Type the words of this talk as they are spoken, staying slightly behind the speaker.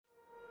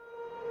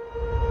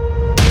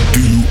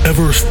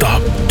ever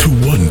stop to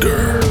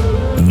wonder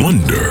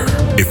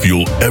if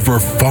you'll ever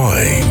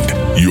find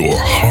your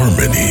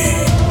harmony?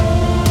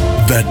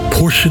 That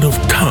portion of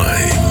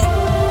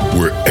time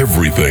where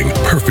everything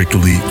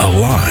perfectly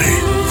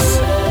aligns.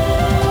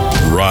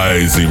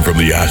 Rising from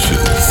the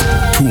ashes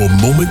to a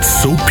moment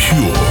so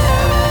pure,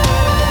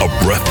 a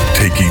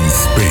breathtaking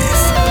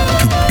space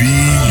to be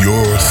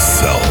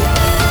yourself.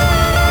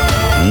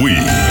 We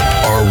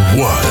are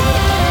one.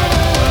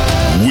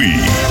 We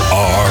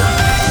are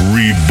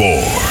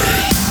reborn.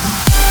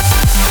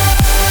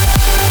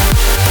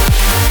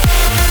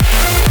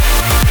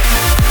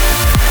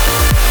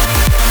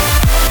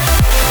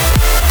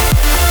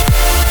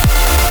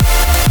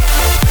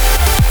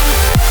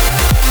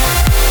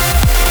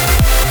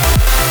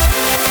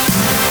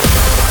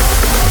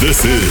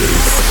 This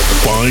is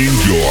Find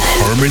Your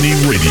Harmony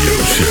Radio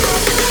Show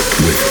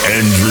with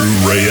Andrew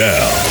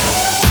Rayel.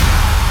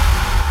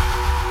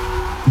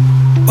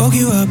 Woke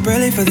you up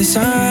early for the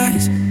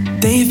sunrise,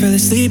 then you fell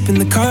asleep in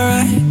the car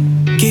ride.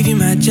 Gave you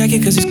my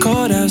jacket cause it's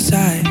cold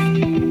outside.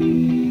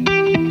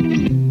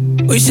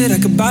 Wish that I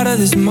could bottle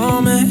this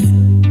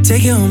moment,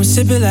 take it home and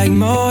sip it like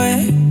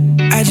Moet.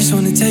 I just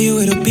wanna tell you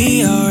it'll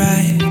be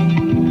alright.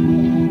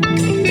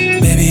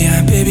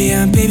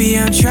 Baby,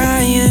 I'm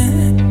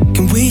trying.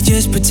 Can we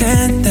just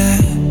pretend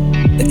that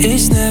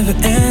it's never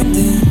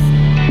ending?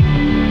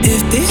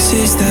 If this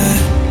is the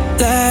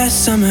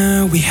last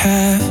summer we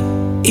have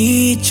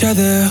each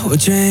other, we'll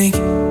drink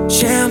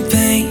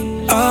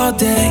champagne all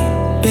day.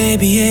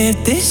 Baby,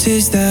 if this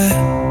is the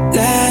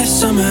last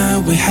summer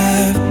we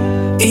have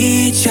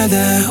each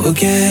other, we'll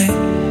get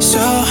so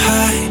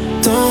high,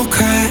 don't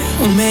cry,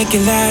 we'll make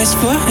it last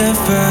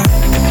forever.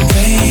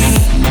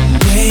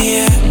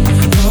 Yeah,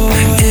 oh,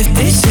 if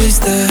this is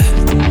the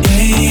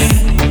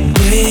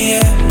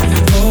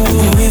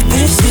oh, if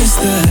this is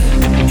the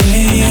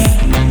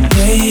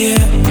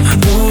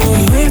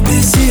oh, if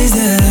this is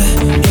the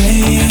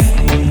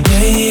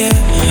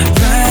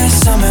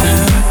last summer.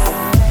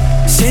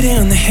 Sitting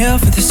on the hill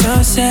for the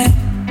sunset,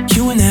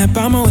 you in that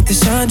bomber with the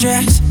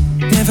sundress.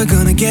 Never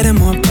gonna get a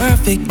more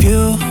perfect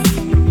view.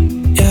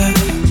 Yeah,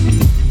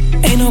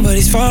 ain't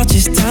nobody's fault,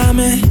 just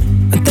timing.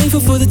 I'm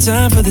thankful for the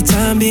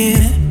time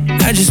being.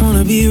 I just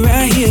wanna be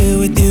right here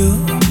with you.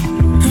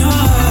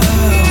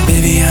 Oh,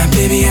 baby, I'm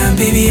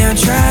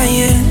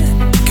trying.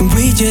 Can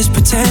we just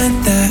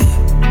pretend that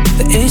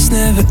it's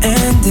never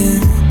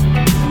ending?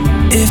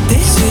 If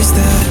this is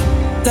the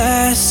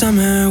last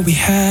summer we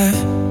have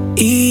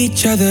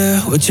each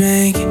other, we'll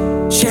drink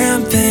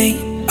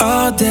champagne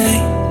all day.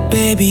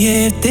 Baby,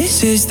 if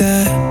this is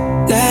the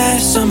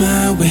last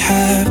summer we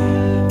have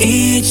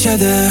each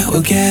other,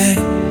 we'll get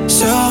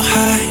so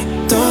high,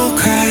 don't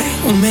cry,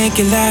 we'll make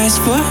it last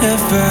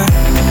forever.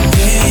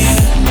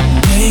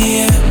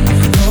 Yeah,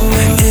 oh,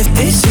 if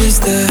this is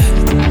the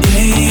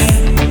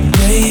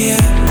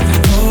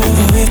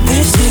oh, if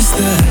this is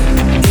the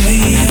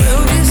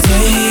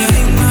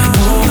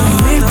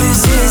oh, if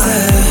this is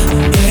the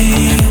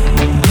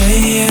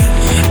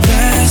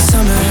last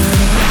summer.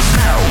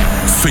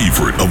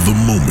 Favorite of the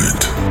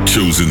moment,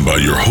 chosen by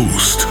your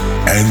host,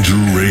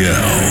 Andrew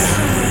Rayel.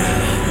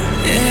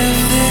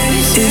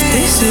 If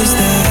this is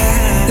the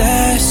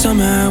last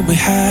summer we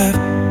have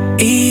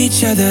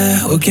each other,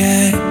 we'll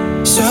get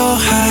so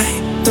high,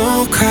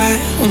 don't cry,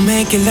 we'll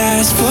make it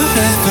last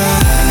forever.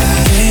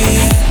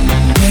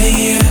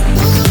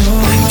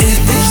 Oh,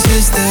 if this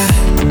is the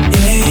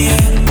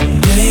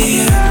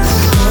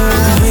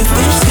oh, if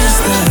this is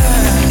the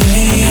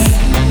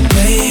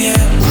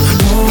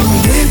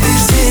oh, if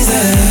this is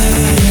the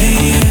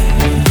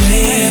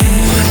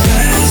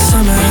last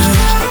summer.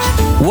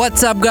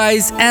 What's up,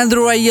 guys?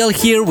 Andrew Rayel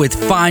here with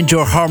Find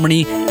Your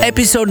Harmony,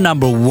 episode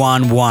number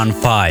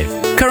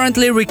 115.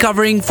 Currently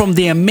recovering from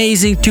the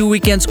amazing 2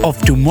 weekends of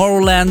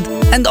Tomorrowland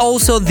and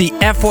also the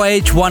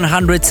FYH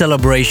 100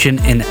 celebration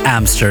in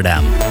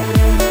Amsterdam.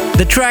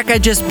 The track I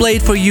just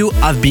played for you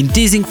I've been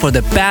teasing for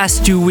the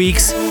past 2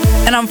 weeks,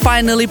 and I'm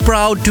finally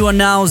proud to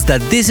announce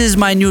that this is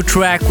my new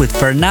track with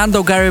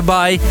Fernando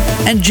Garibay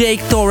and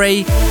Jake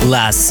Torre,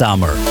 Last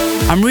Summer.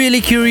 I'm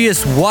really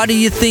curious, what do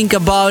you think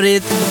about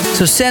it?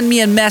 So send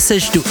me a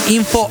message to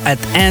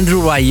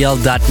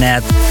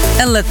info@andrewrayel.net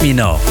and let me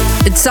know.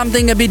 It's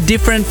something a bit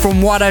different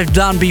from what I've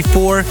done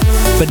before,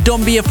 but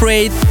don't be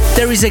afraid,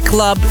 there is a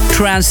club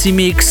trancey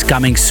mix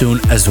coming soon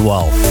as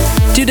well.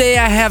 Today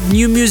I have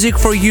new music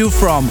for you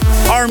from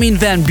Armin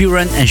van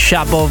Buuren and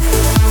Shapov,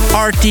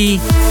 RT,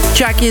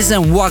 Chakis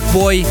and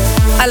Walkboy,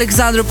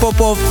 Alexander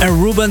Popov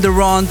and Ruben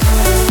Durant.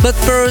 But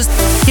first,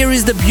 here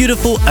is the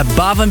beautiful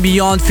Above and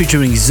Beyond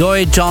featuring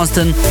Zoe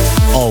Johnston,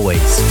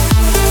 Always.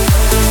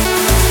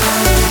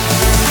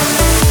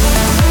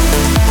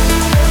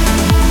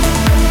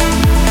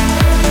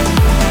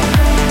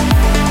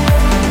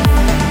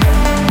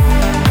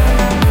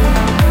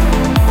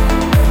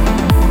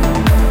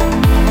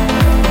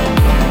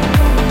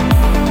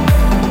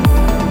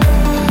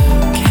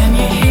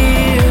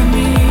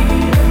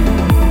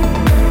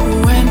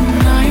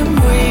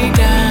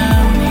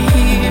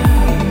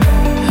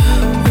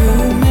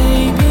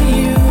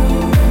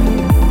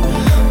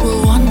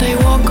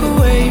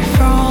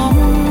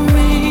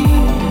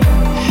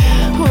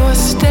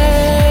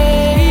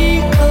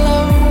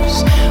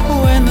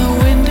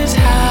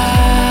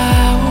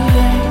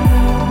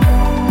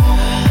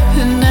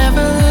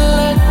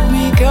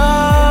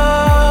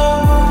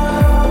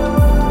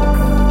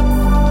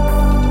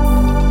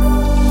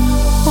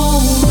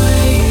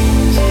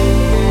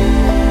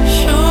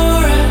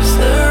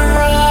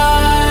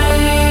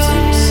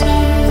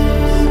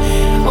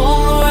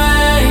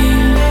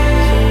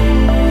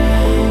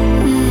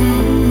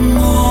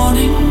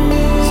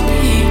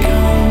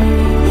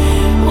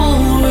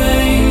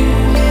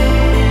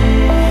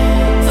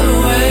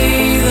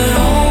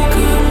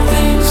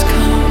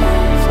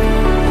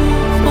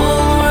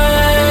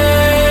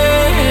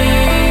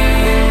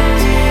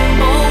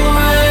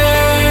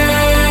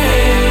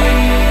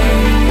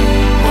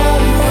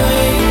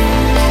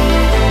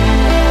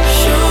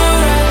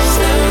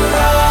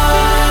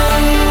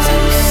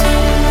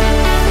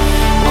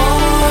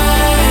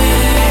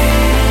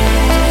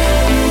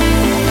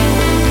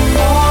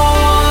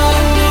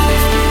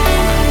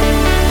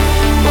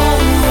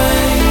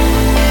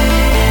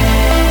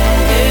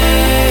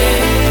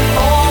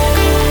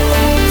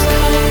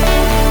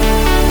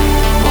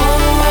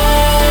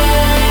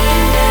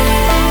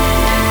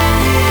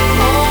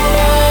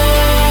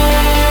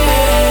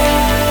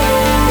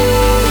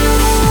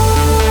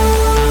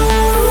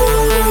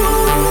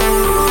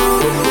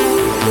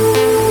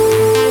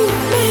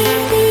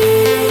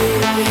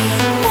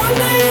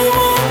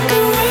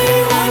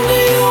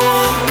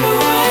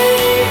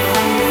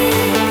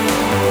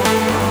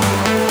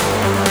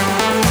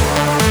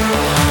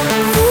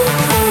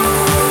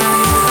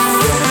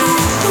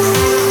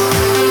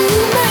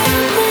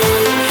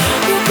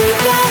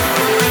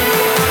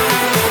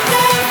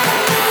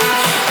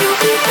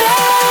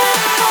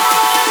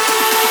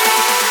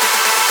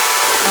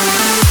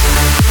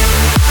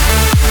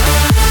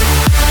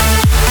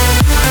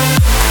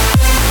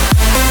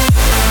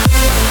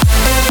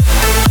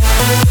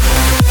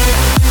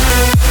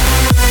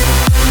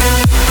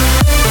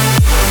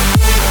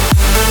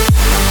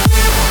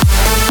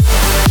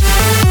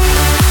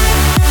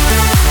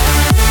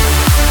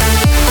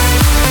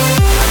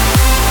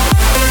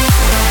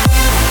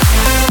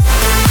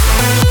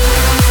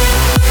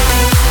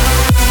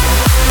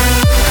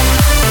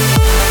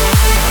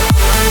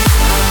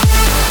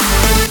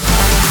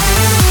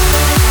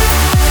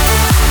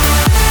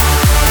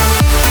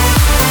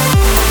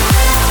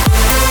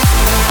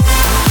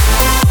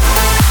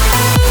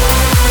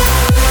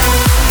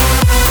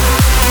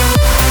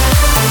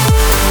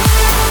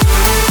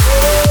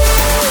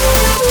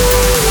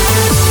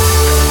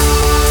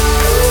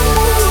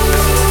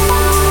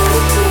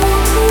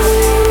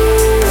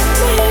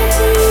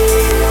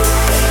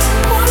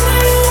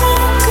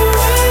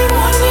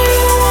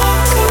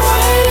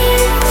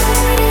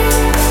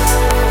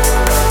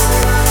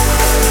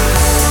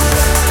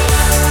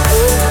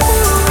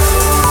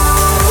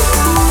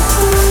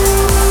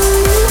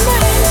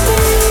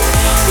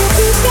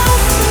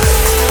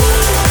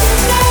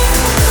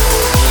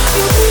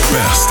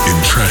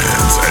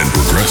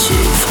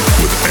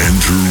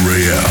 Andrew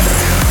Rayel.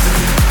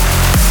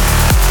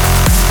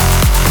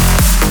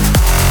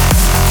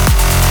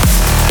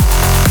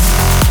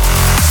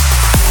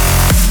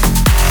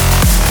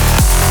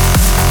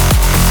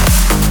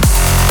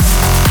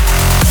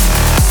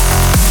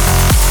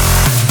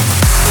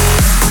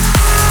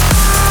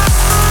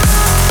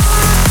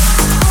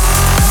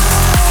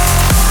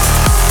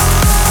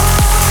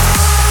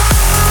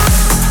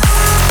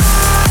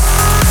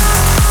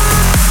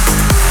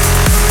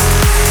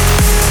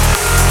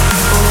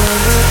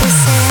 Over the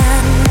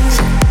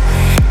sand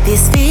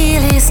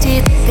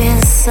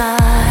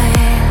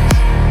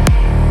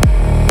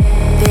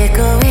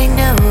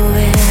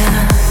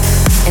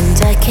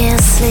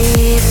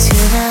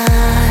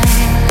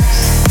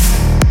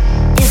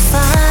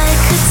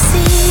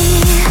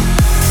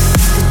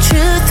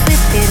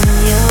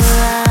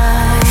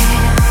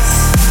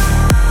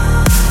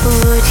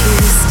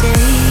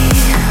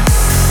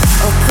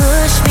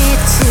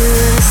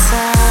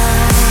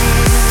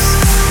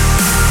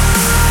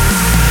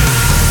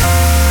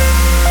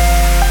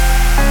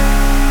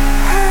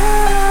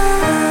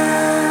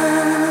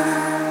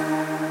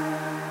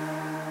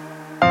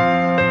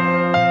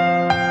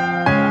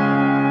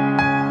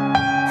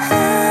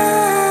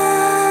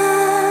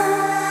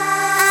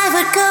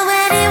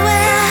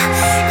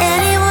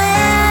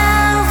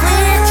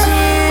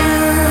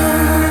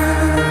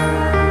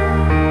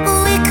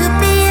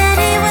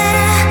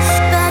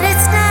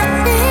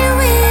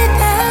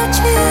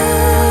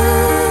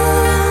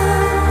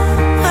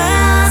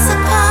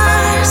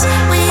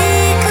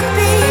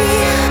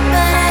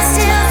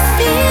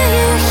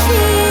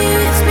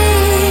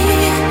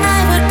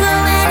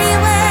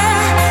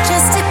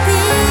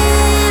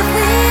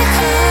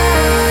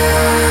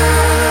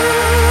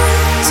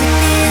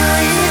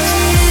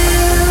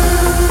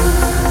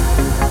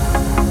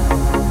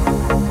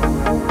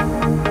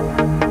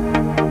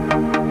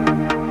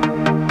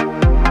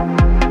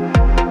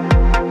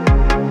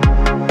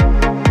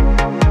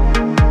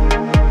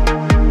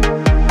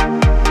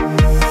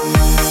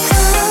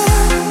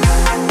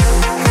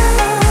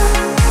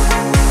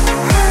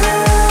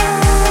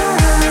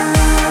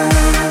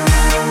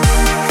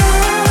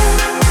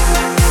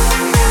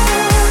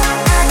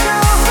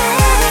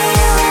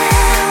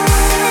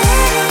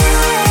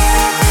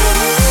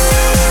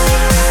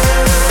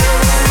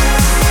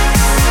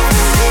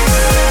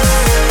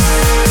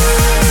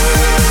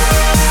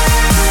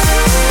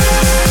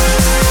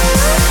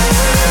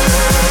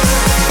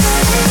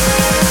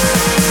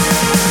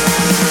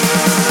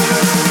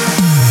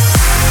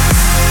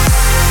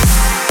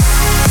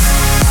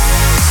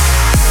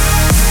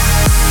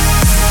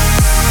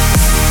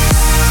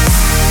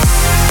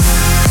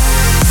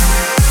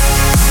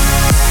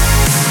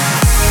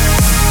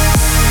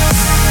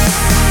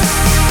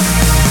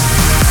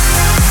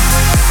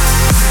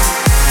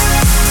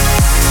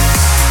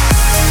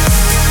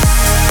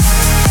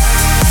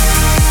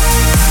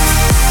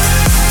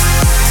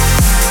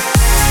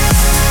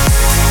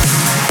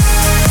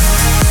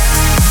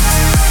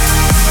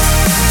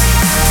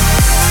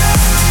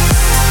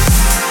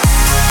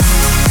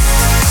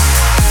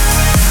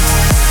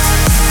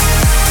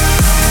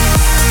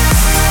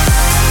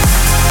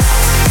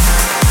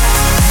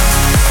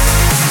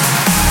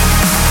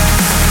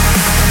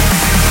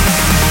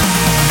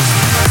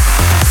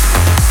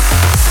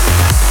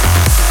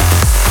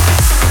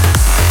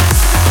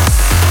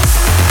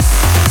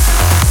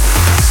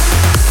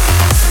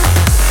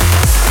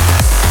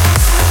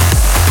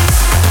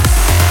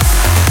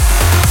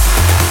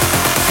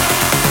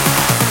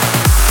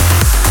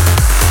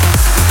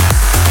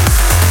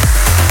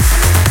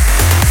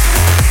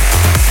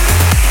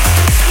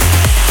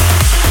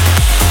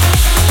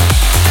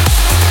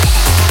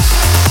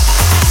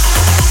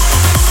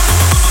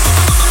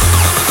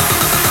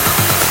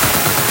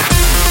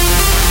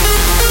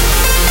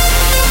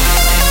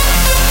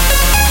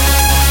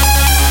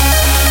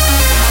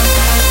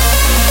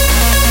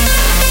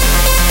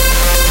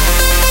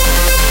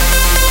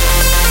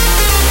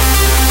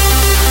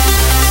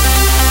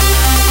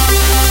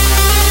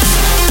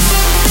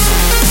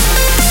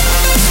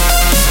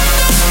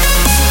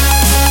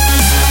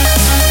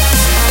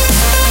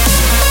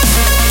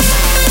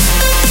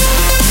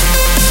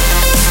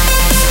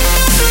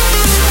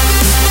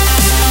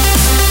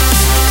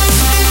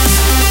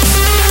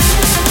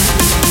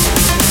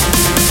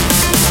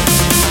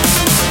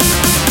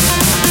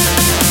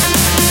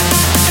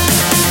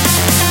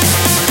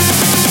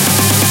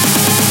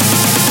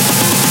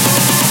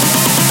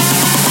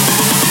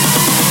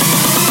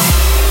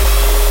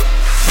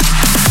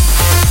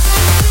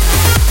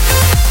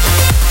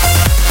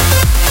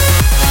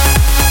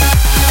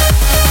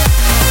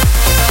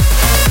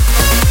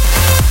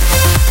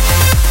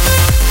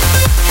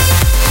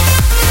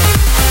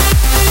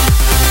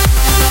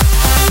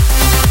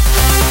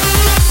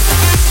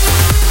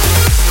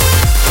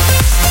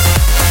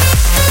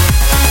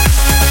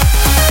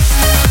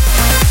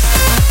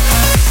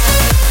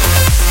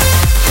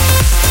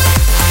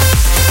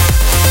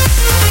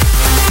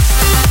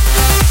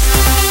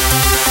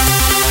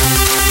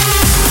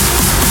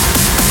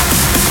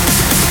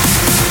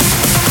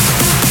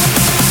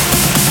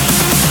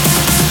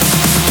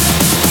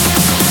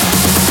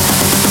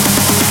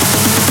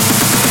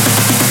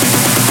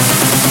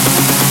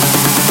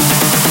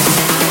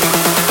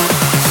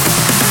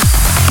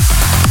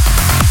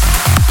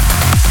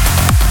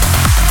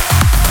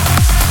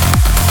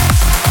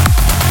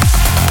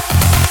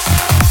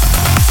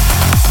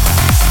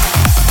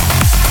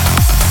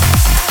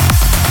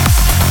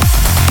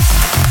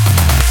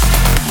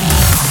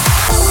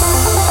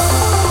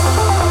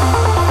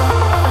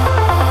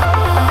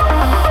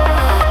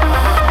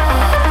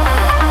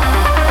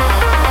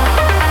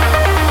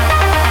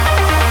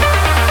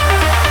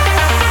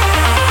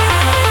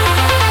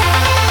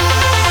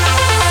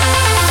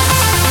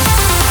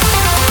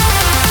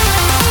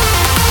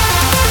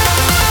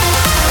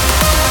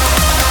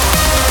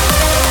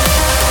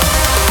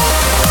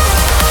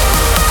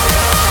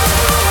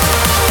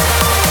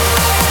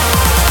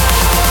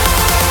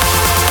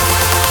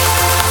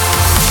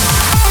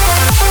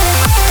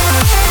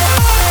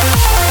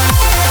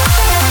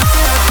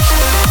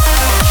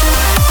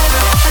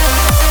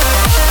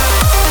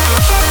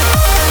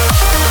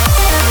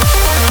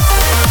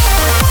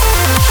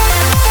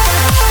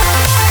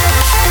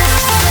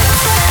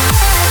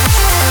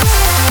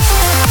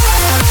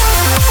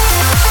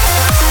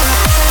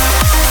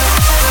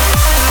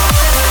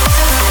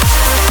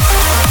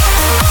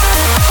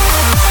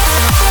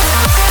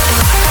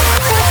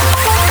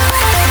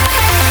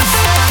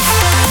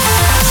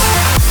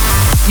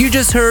You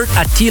just heard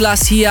Attila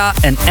Sia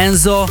and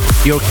Enzo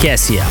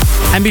Yorkesia.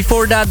 And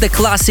before that, the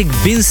classic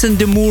Vincent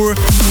Demour,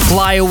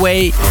 Fly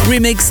Away,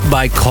 remixed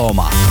by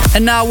Coma.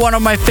 And now one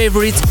of my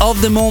favorites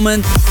of the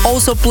moment,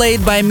 also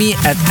played by me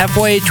at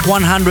FYH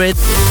 100.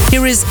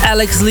 Here is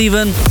Alex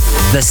Levin,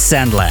 The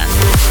Sandland.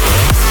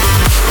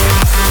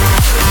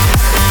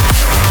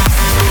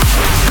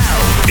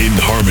 In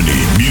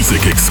Harmony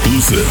Music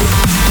Exclusive.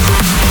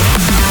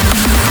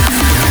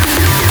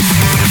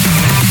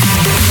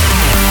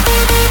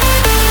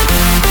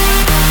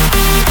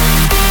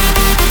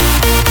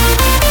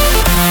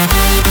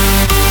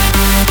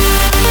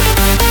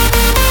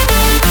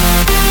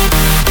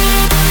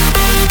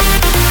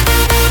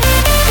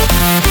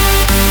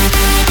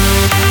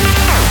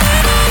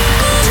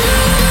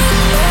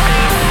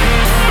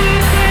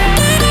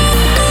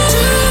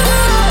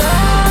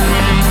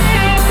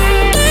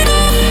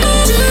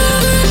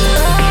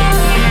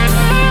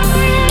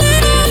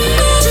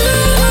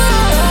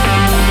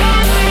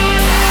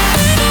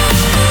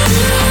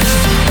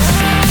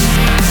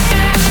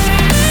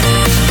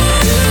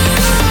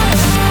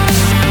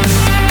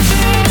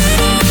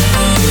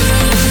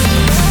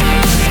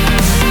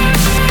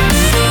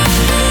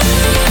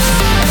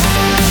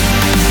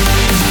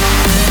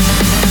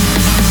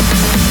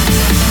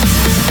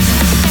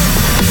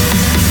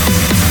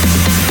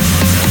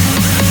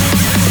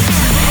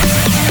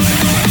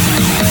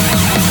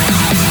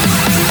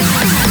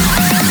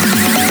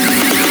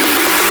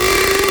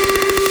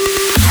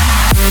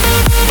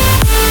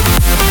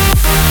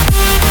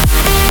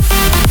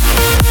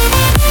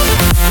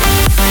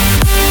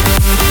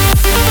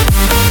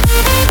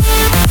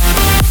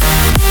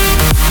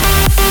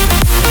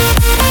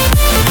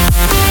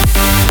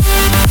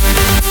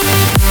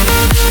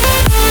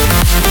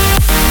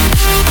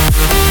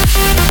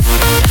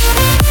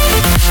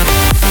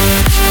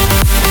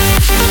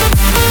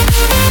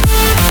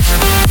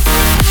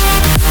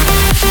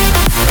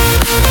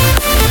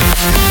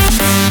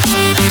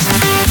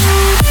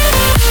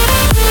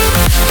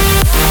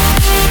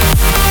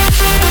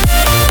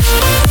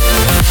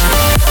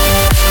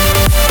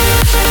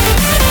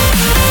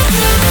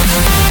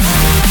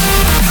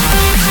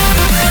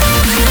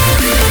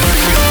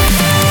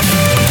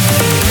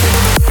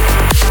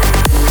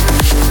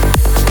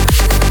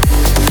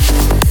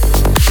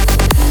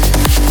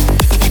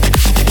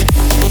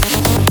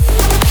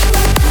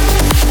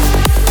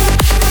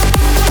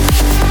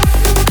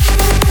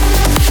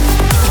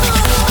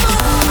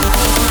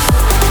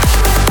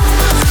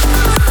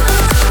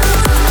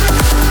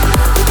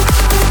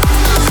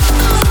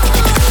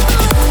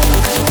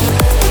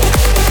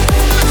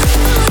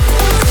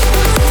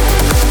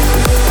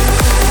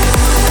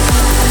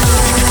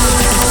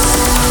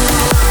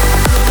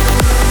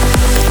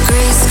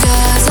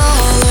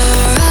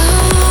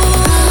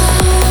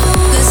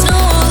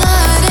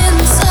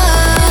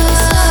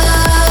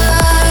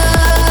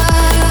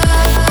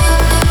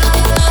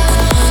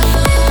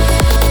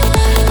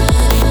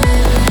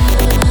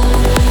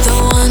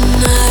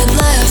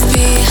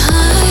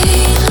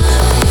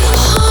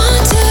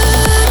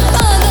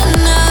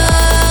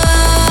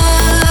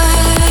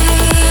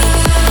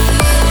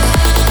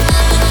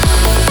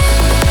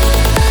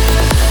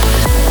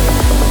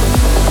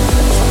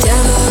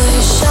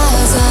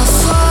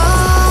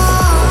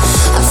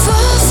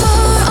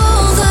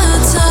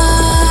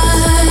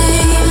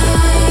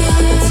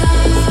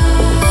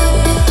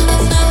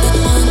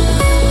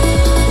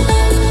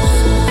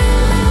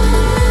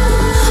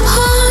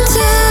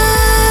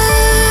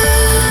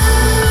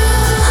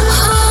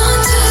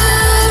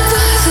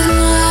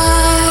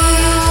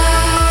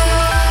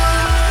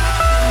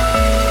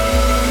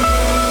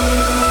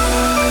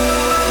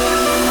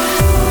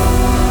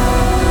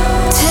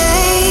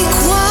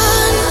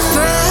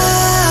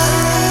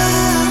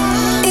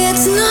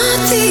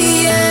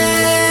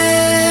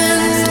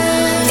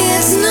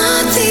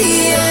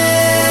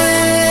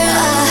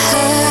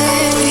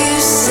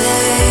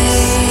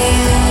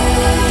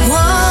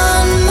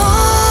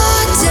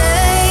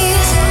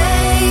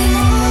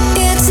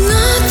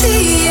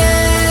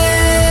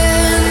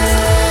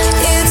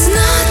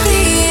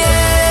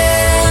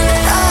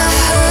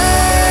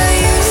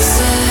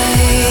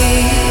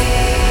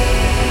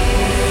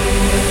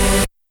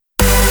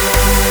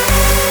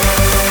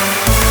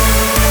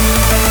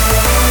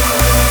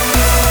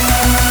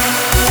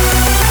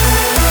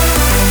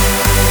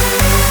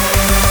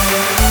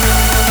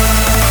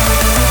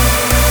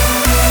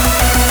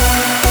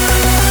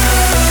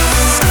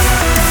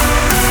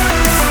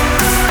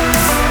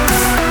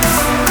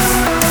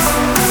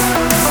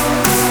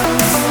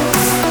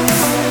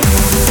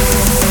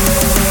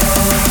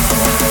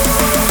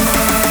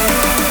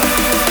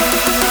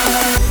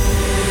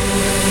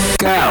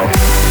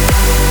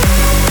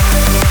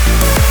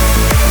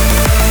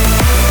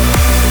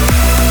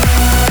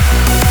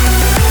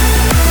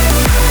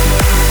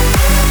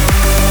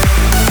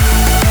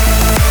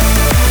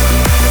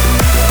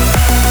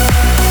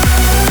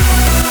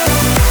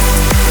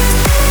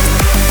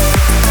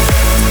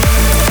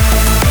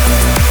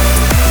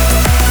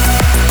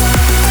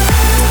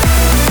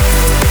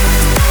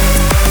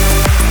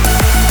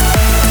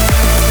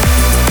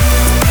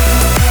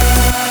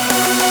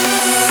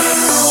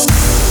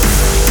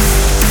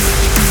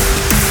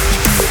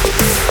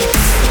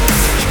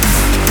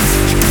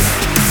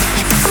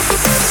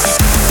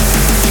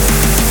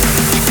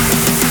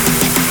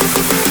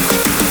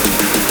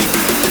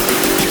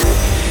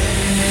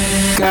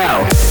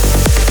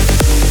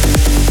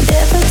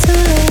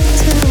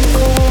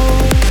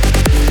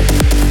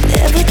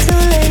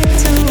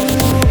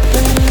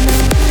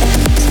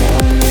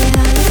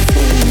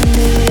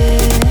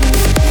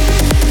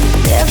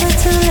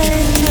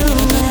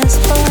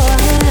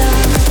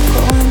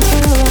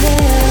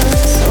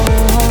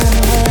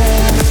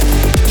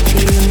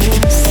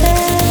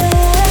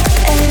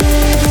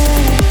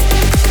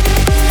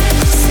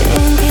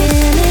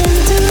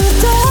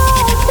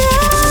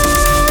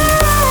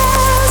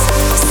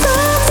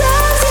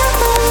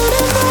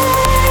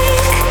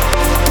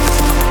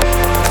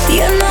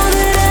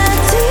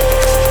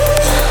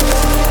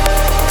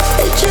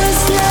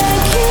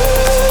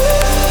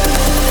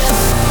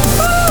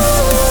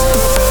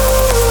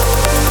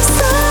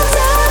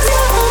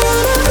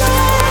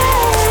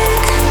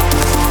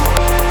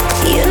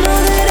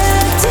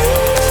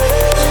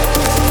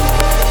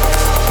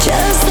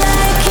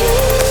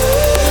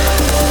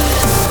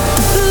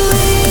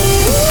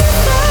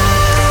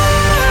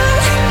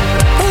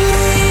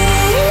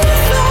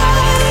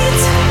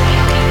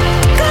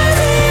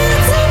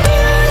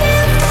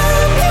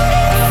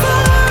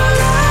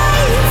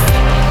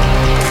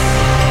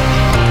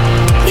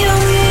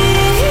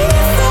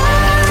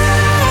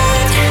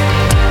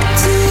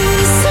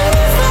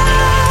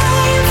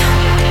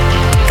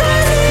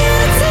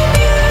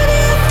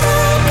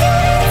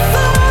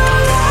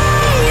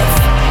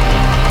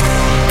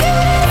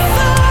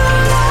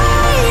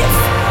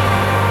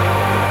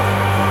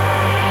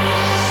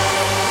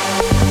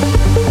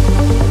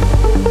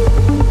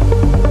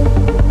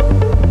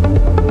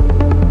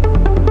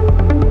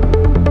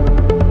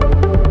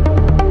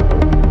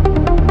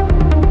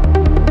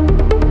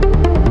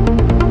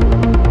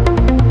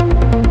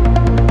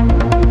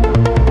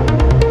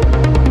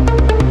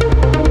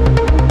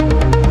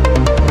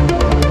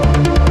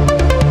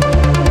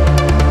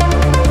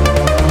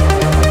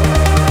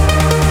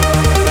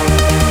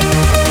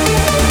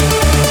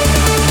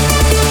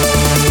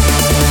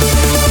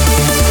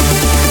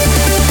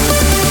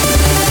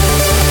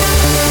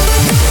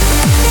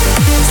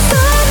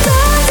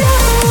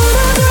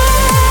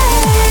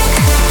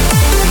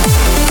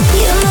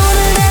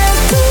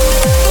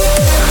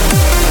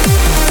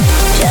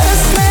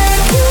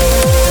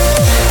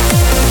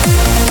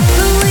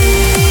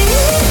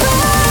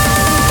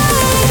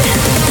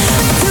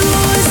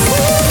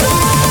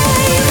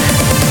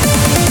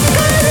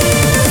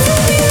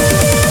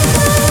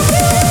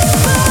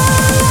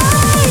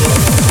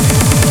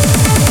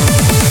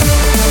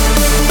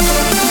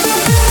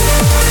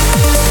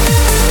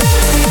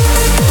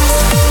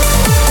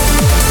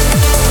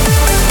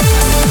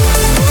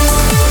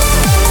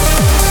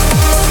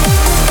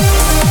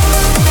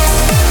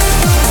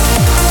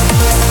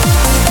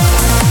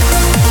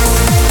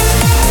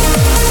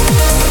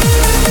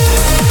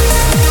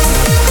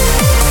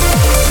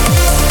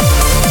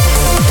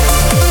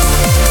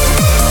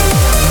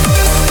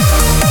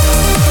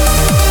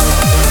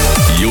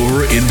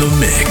 the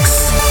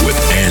mix with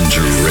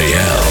Andrew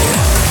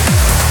Rayel.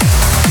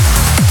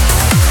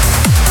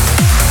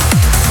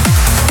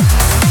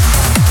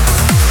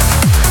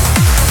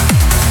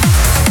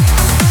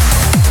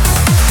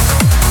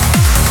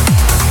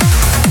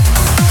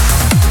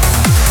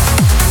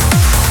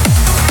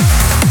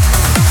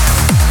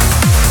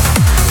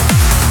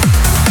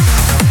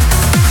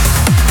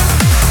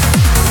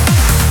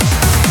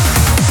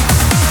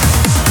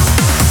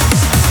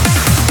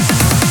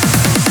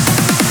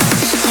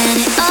 When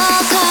it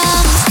all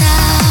comes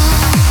down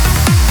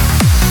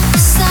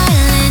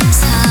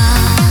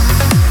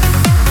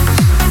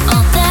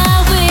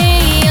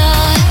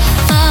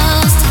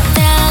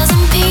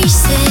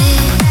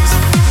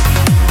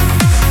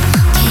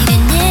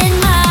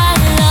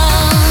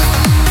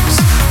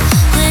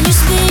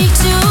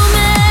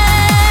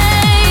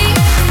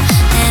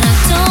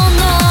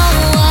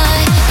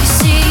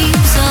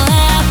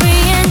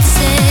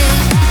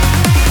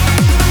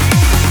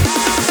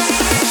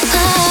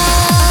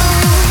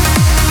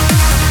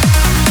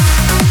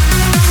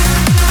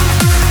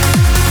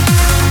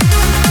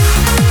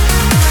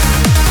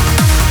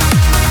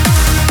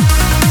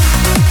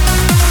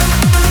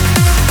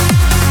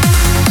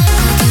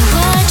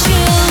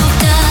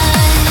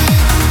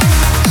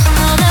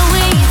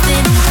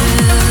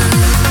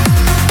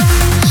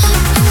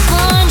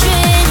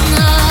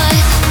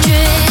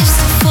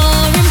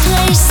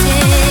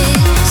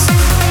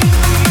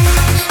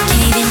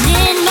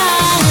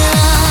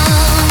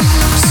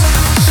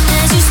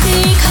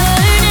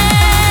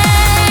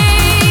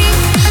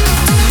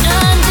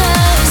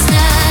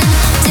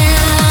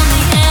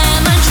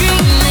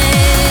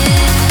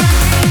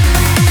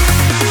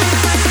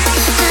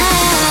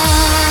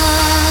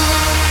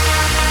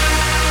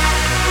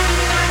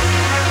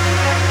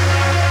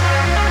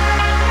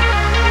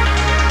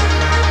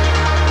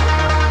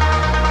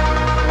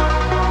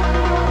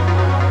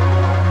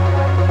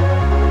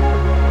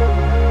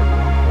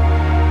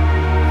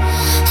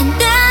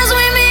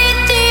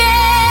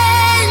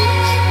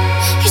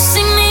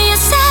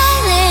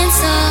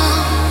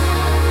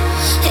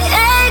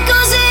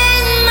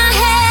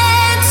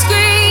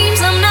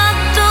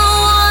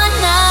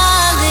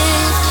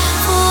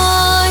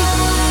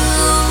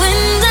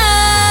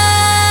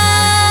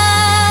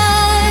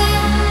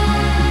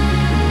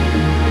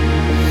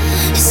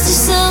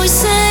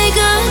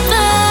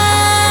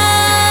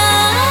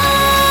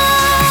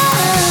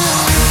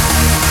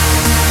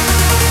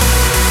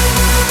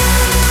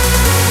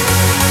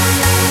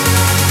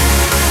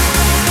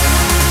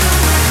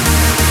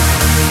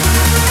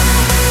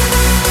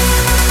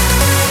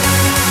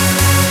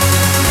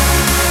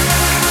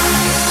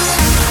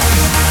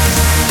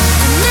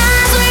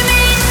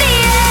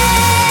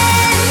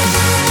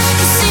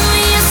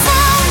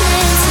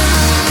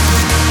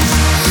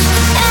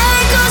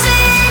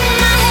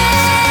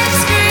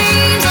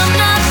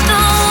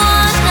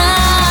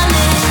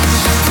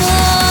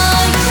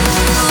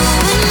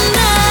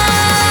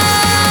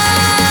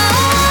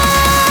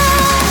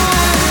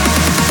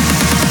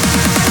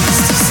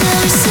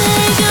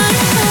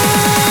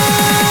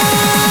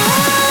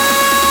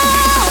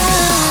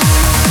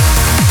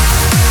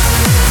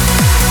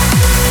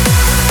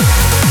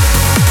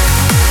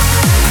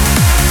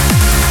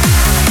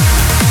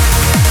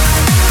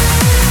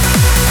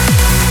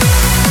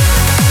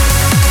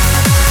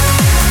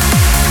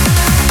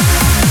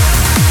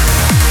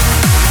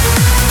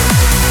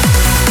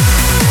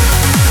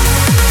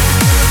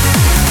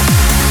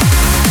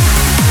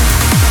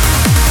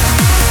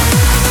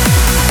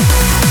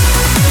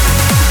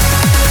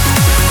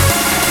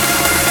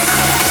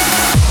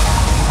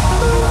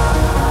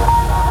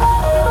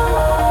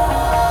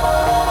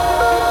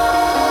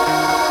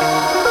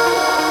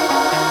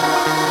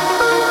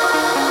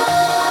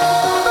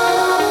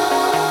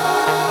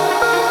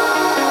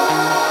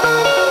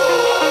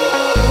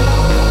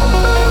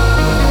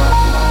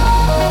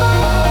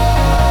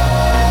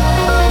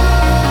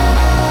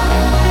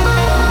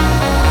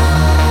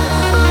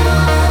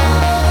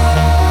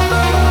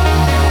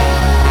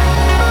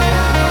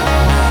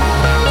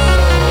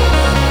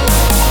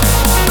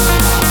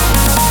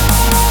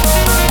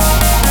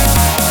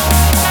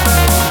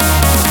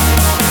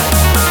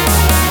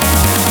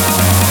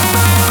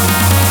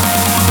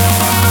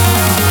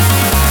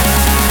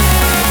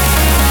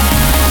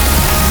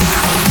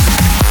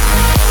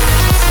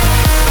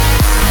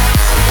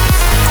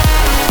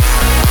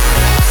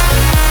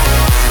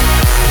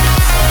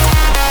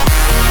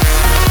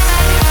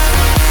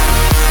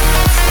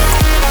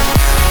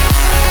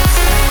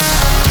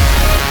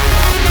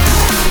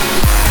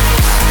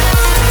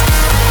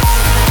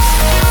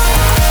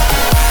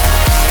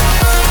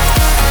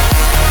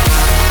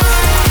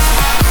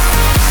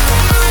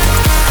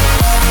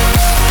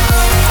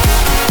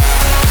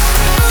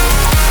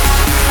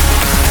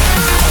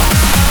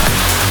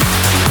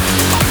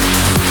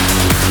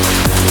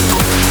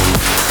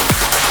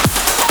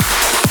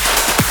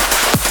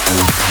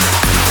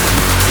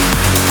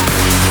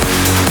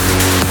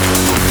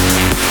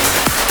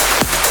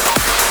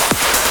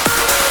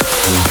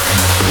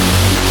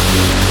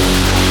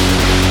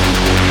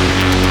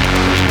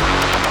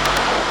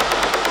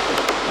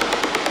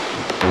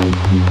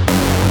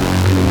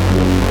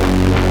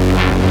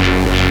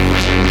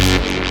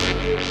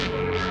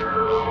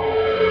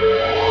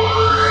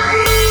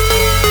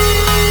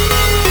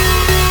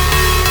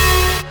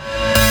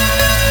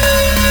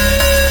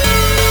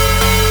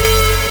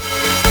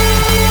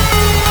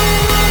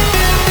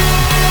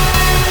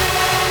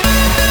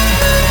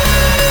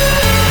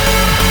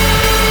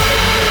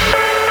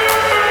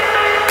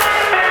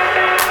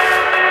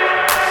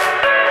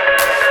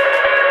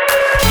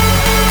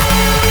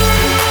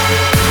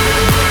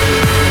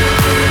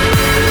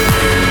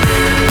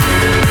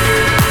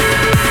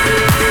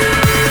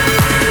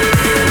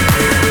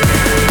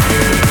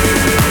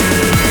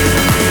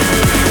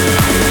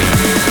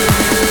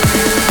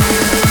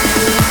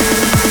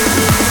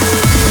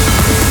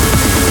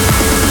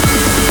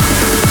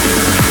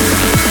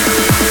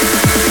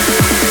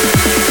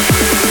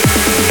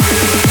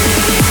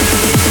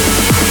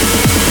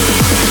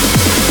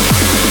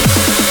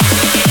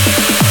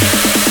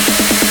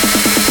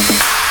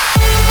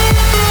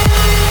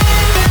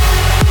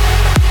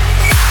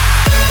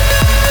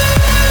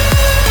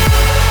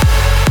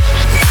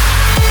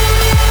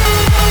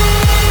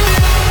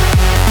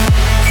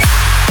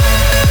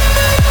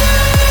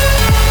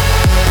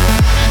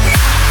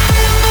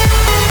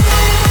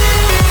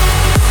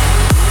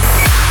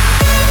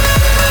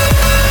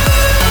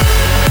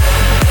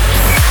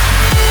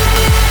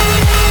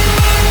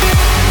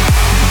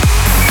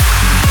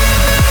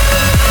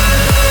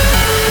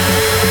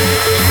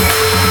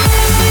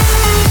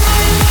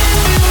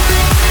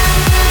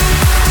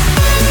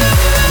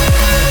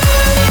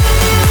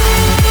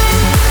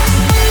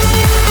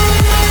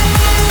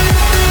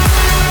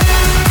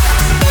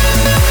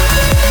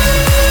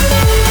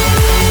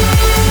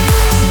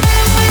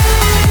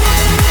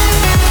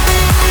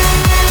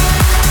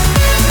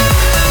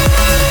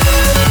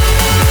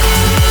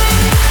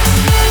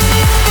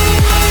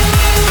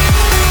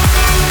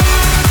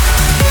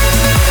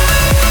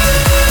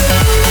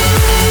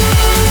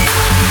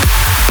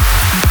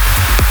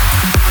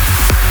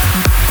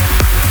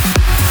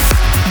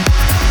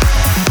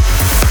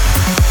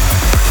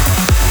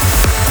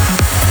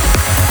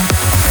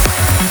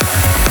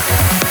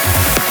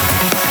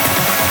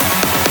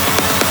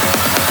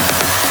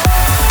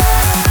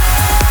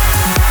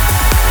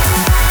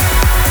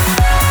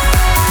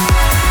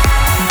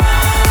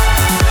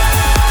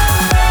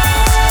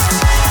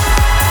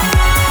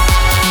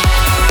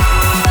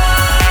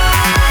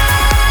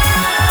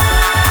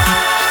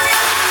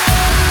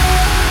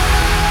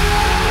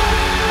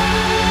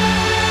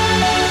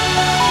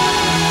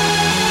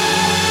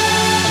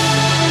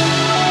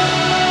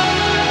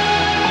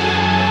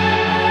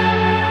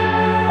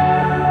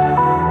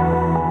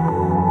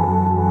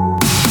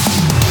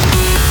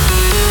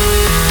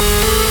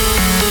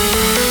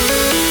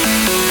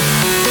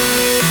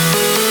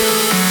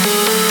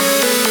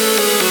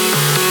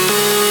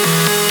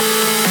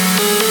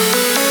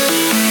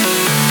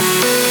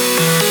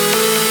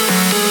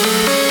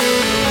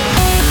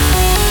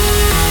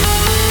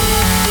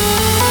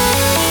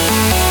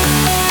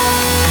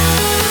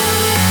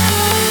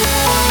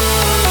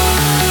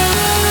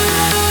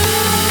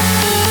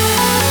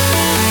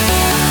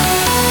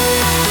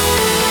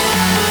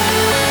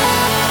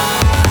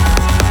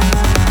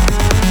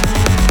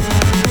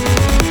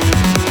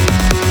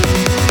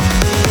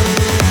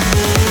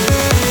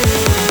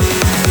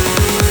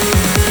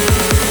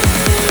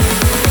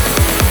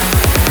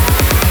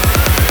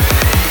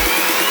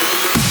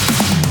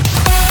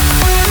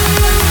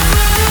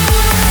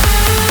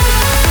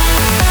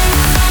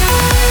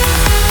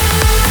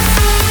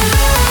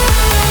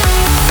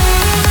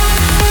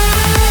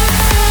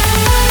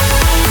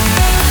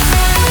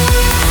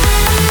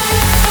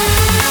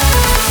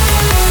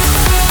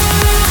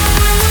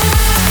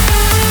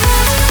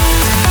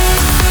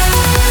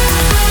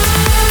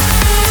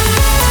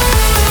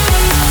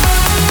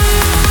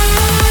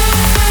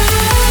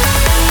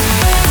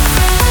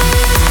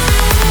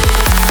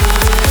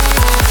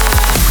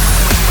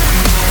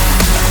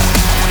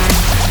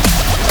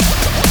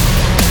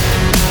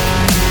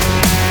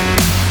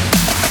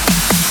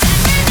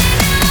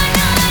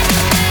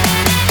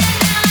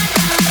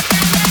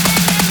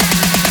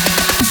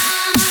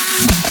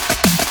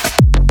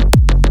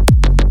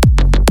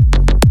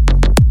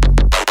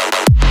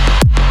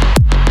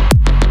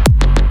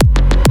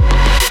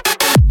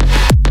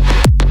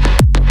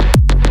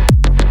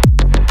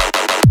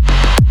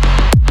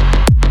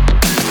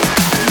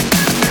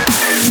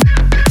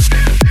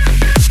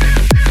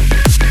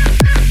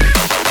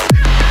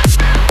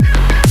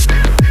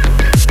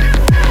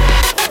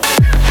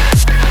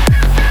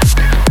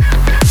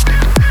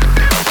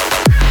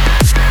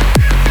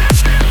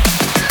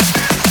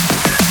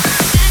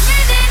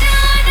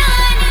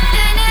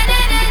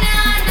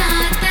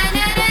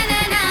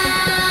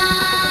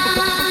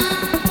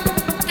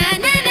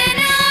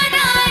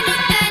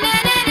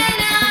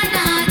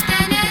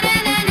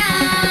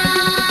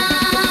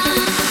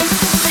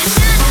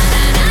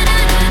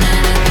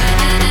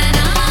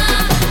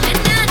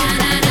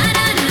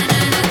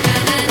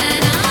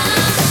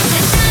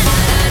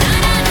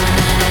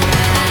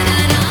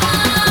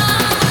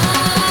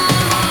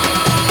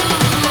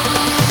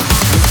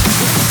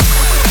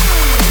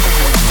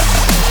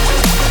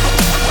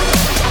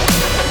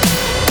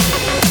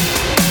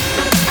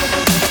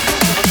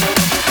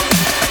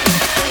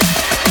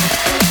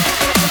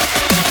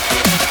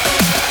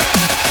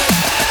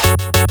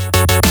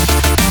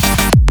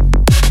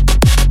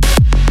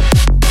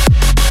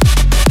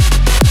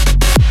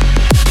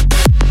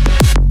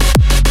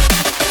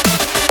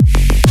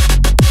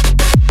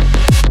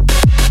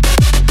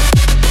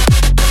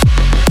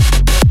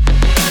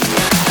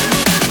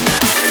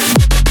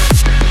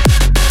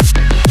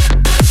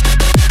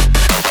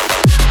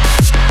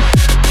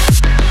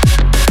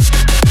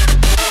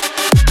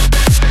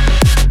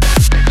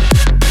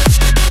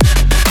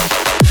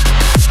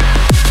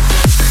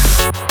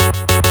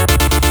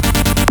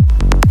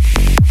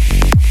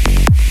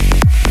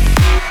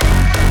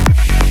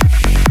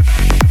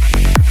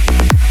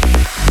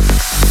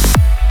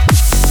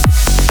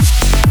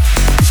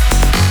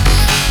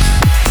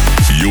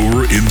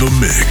in the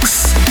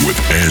mix with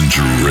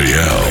Andrew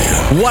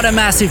Rayel. What a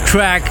massive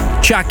track,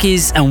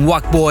 Chucky's and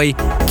Wakboy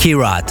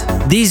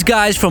Kirat. These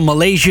guys from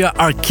Malaysia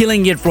are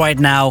killing it right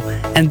now,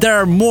 and there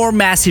are more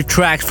massive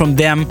tracks from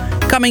them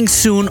coming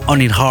soon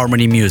on In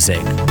Harmony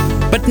Music.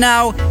 But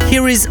now,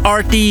 here is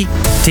RT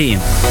Team,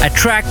 a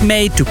track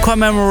made to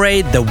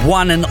commemorate the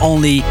one and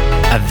only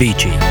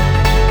Avicii.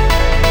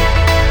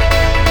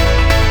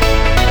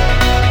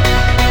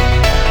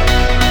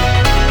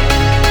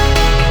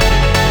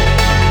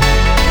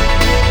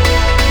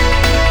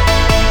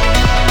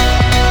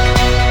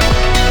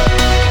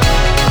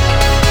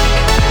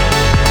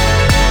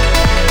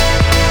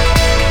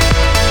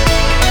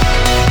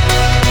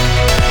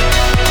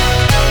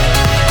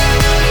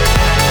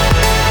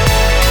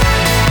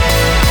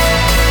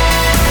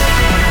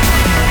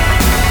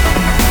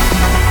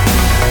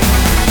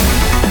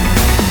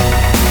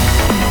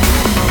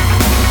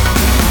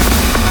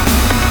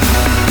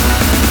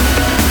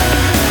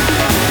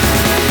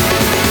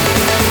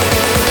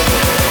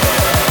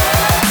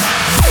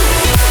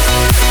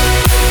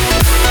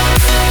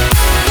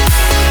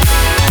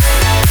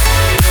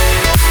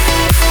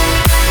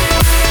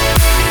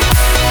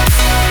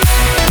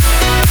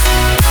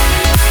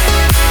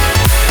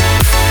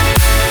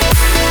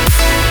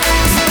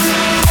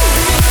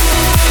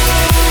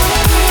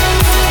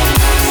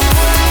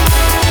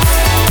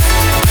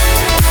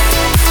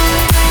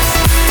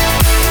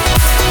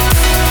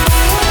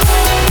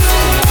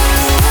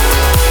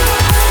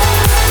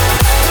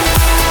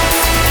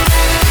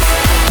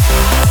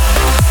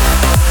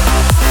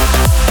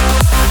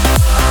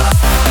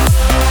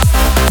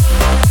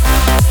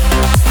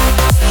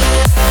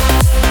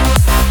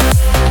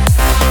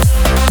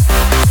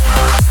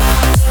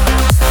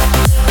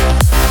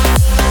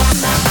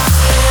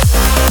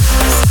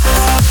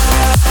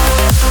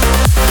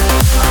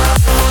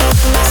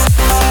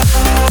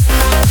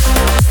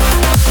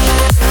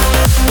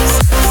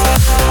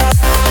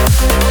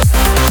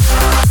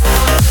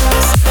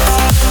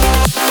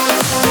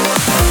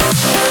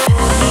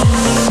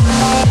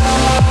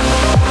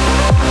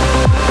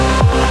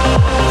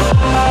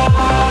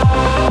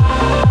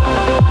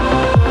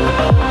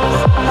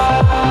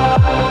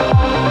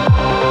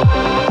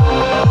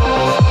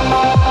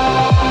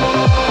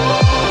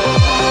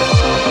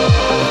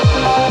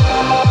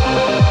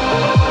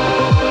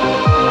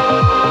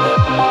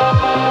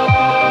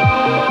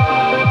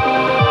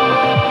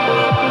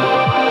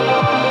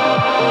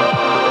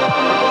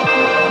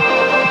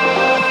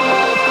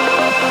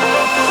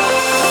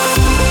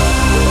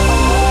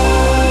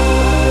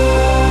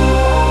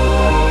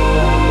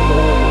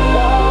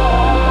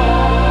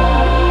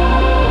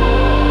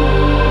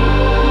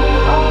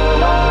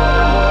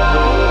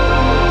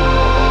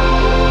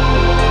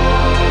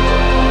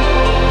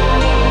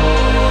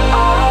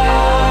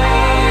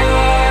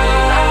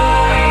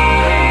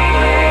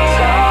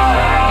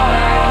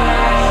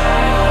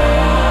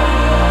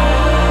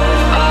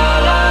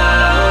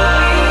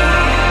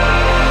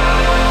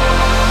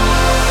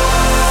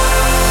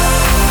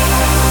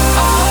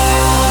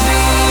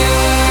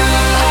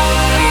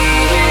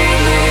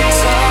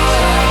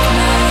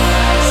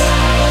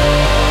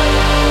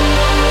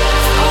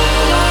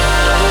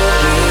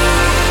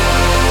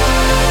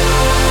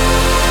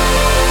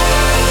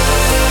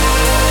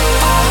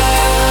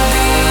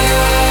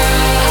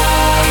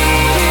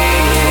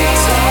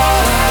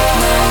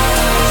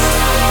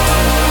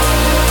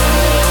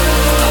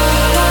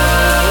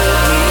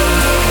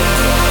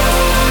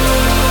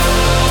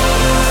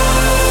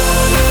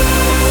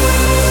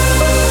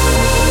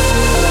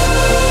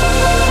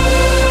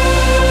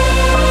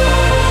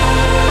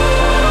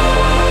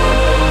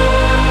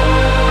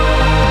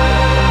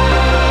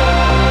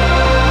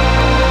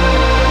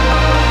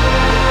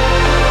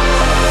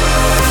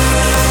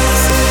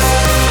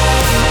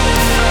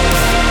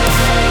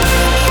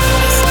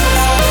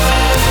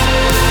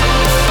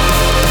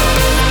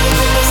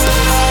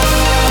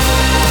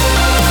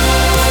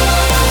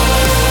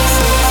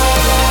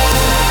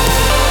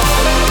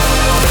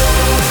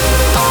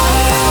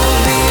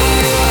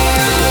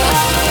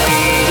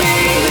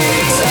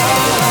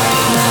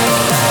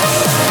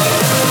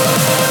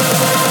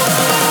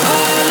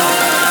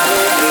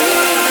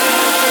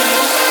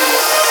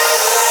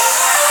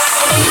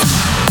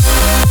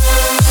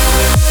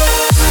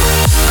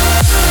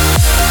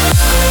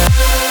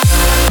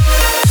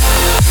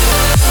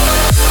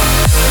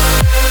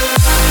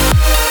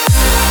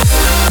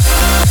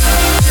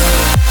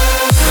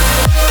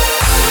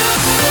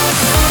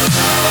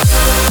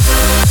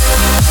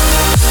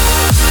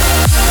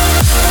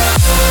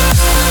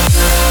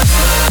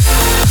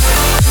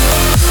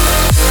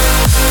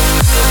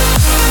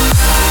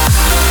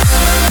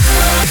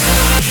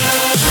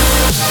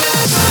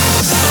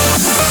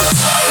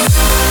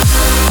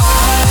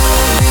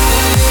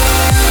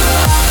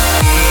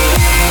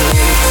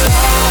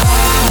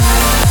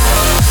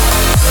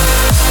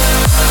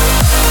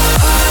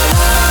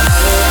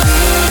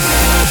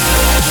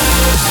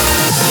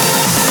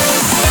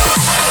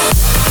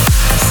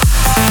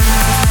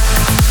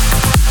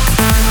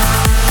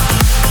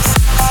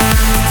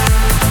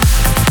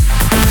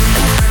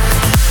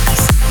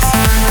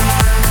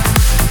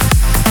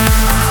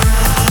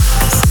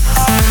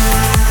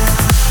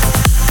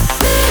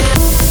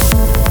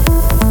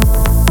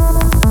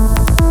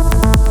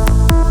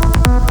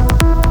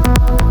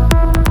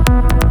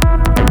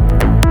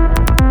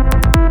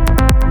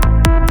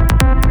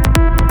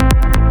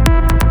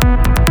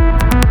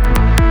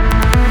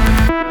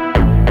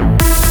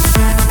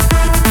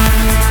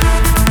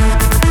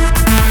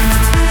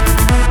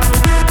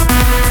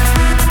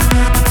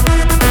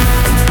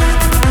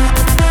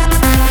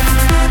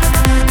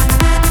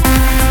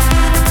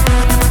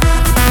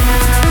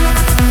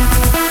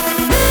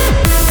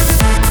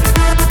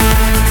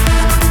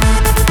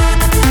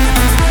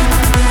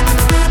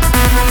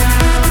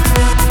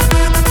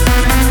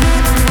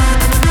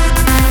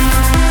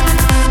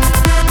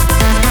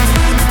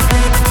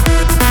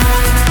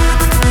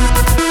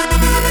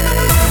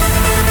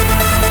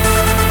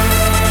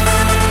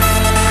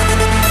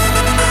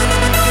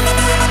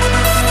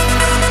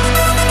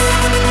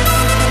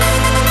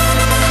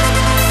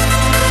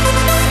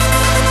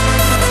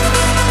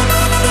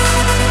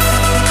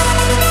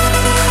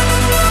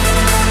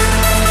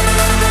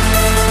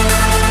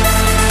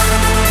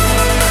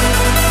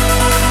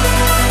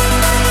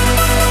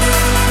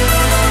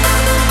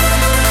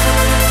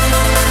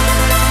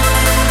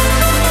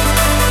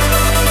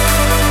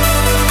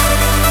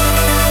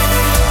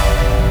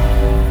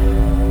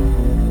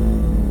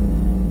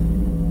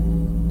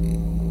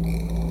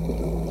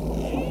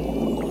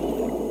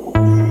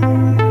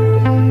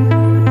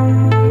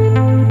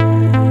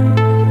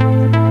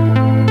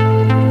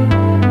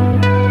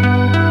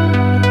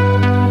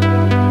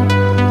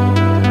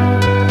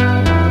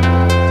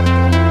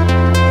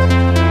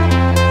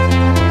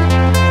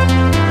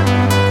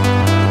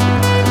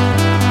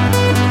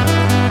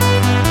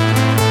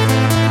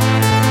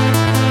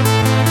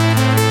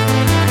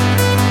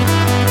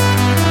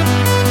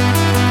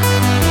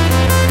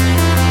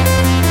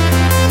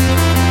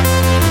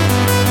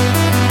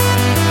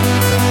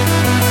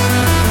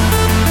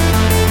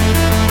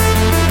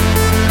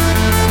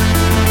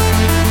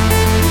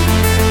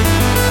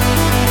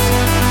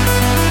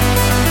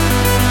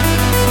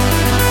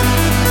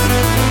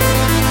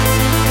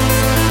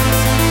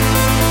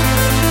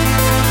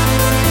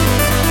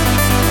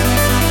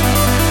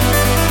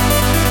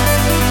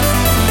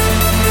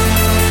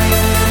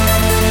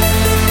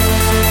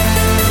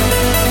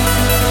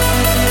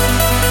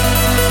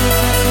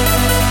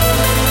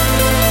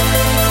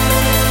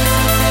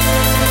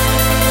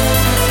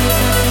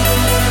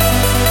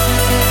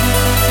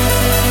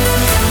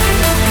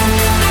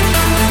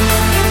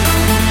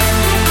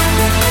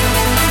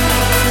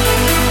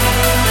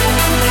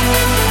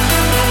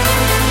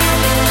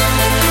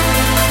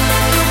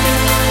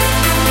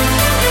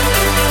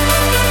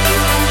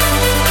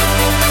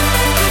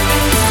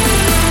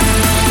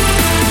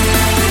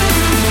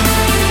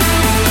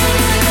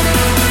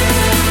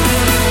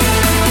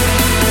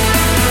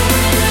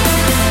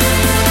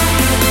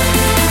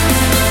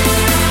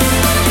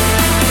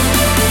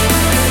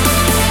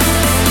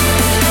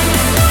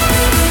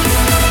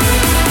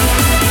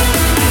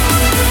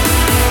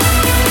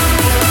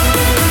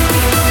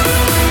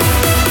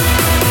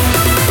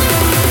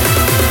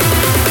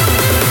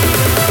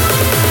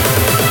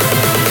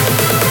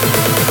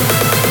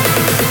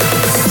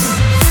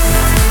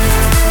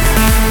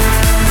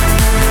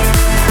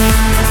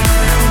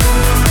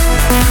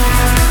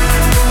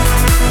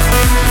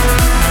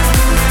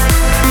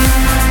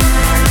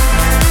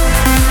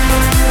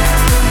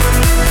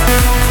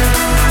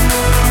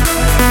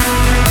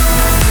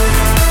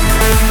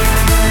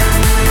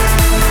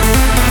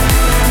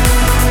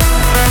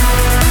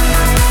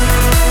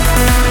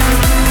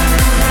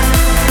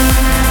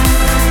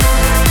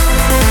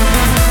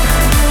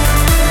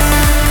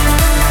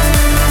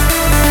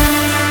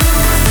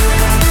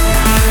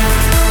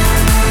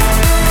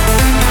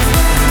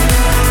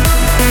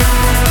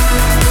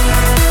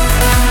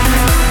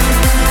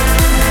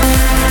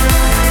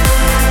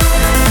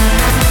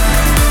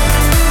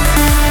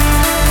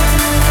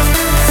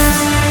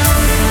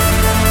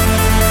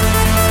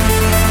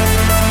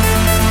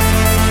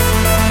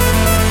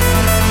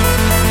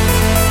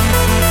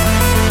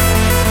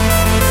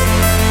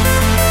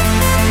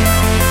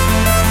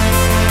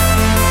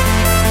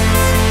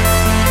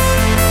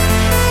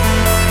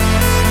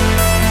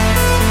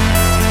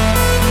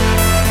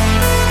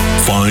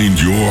 Find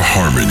Your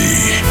Harmony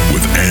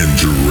with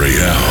Andrew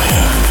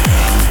Rayel.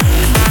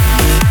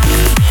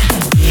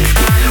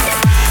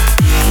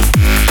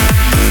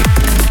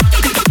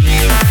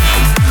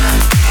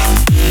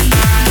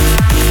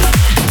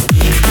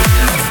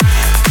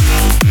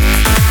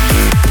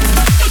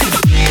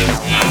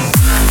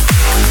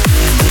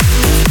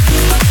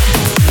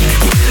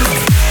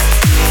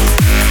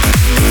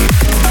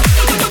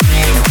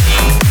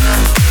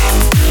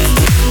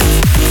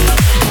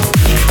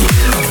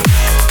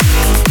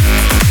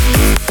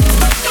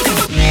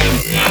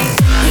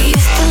 We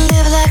used to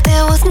live like there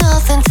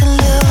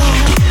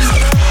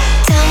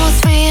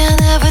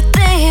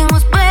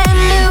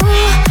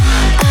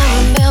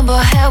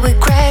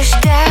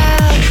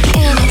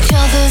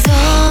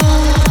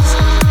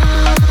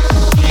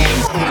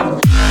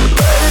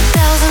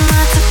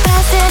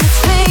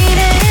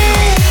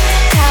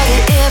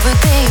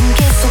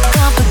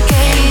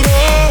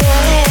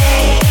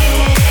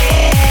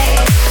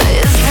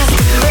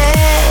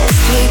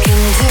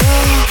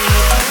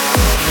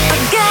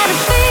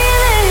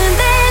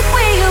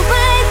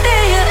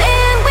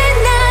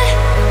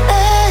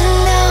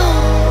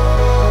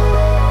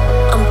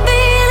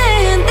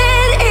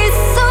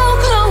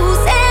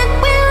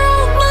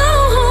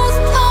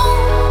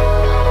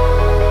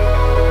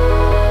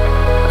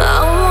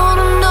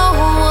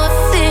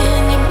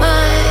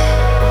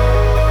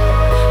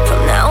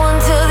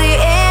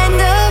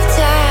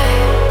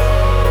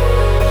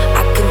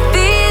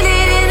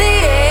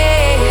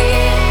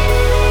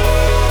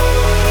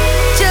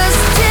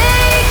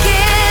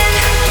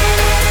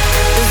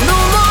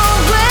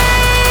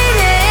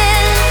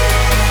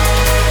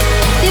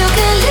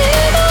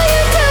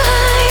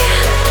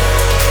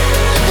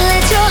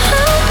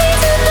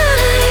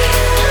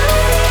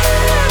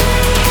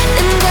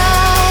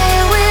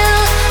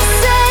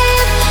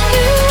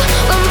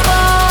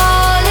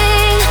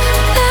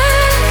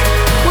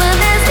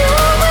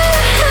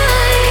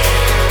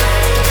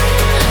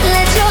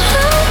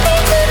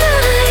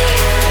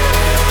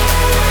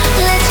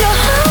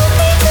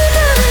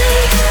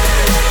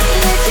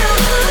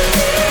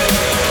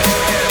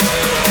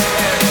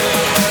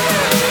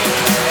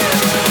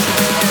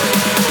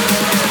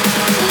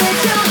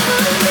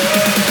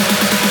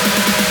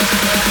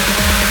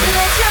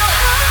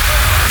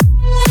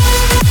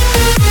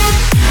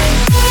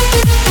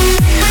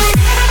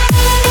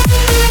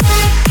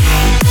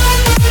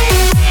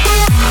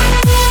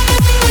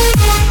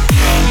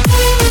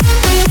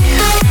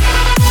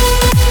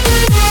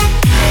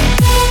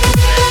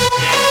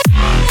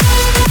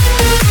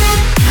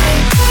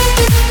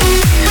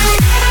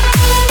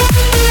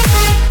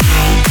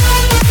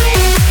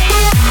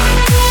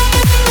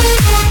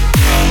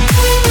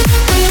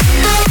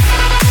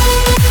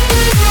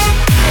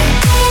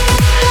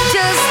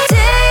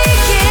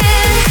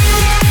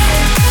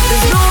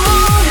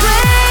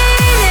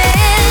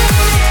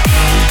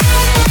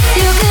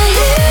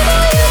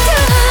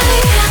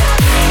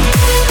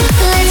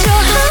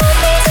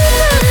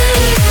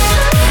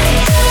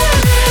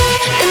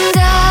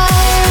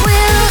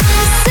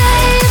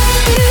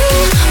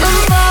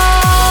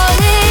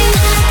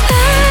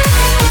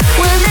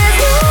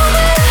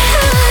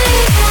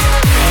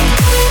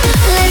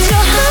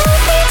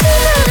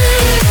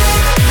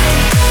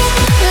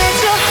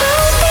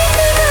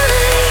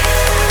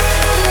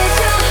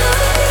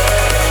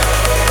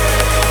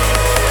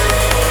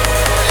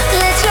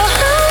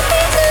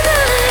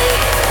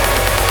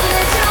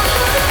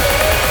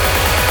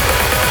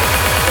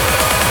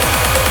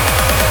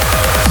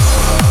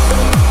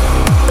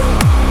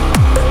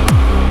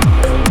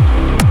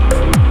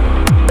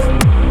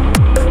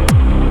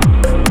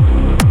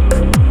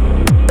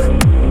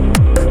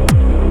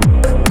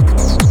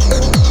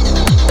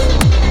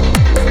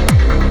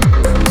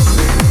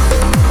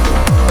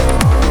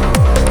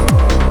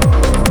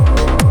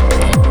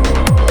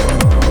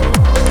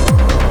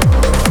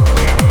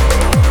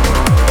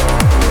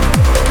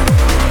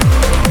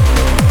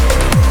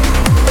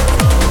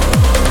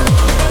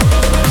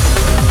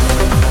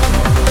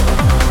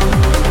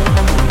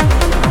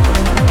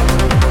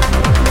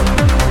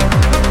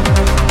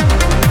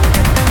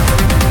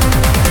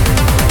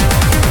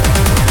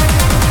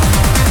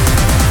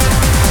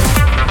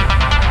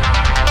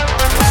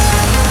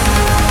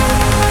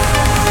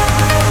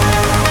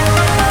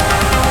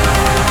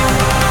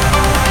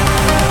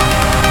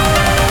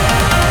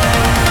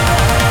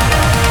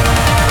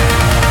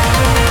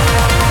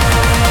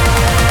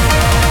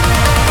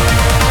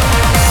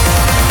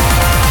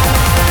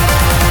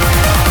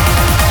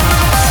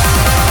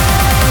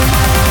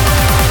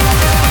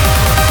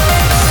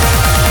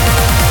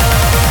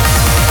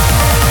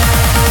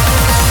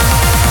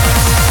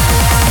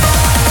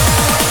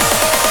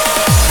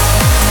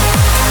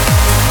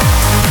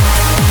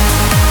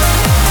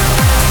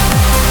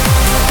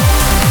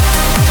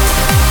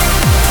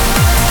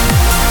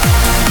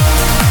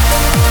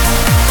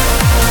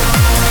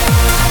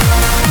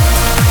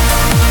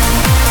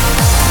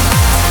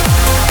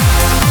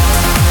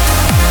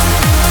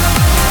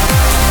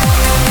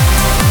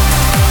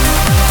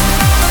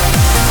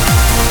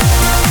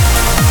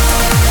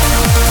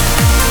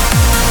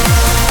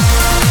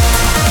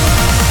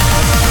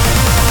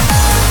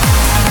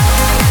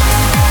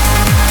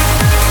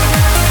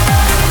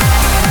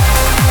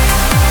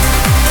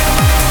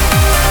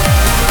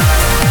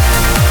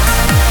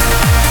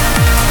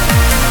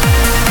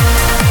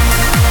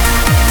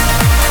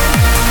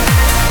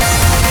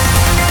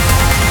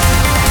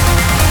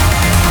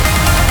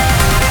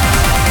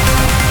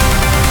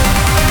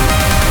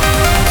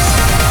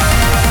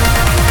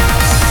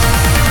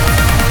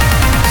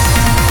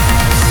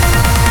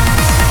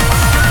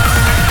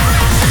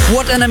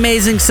What an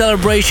amazing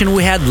celebration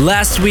we had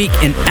last week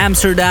in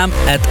Amsterdam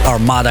at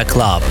Armada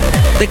Club.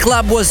 The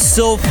club was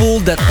so full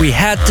that we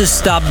had to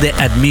stop the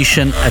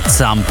admission at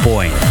some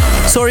point.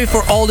 Sorry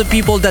for all the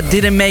people that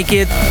didn't make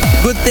it.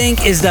 Good thing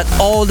is that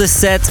all the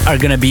sets are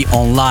gonna be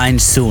online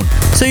soon,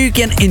 so you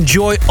can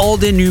enjoy all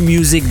the new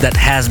music that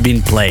has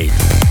been played.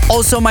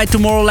 Also, my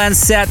Tomorrowland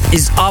set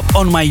is up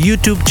on my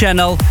YouTube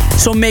channel,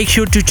 so make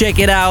sure to check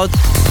it out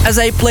as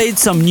I played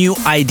some new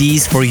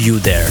IDs for you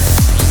there.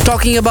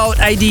 Talking about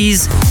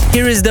IDs,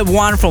 here is the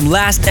one from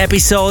last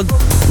episode,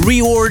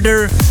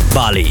 Reorder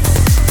Bali.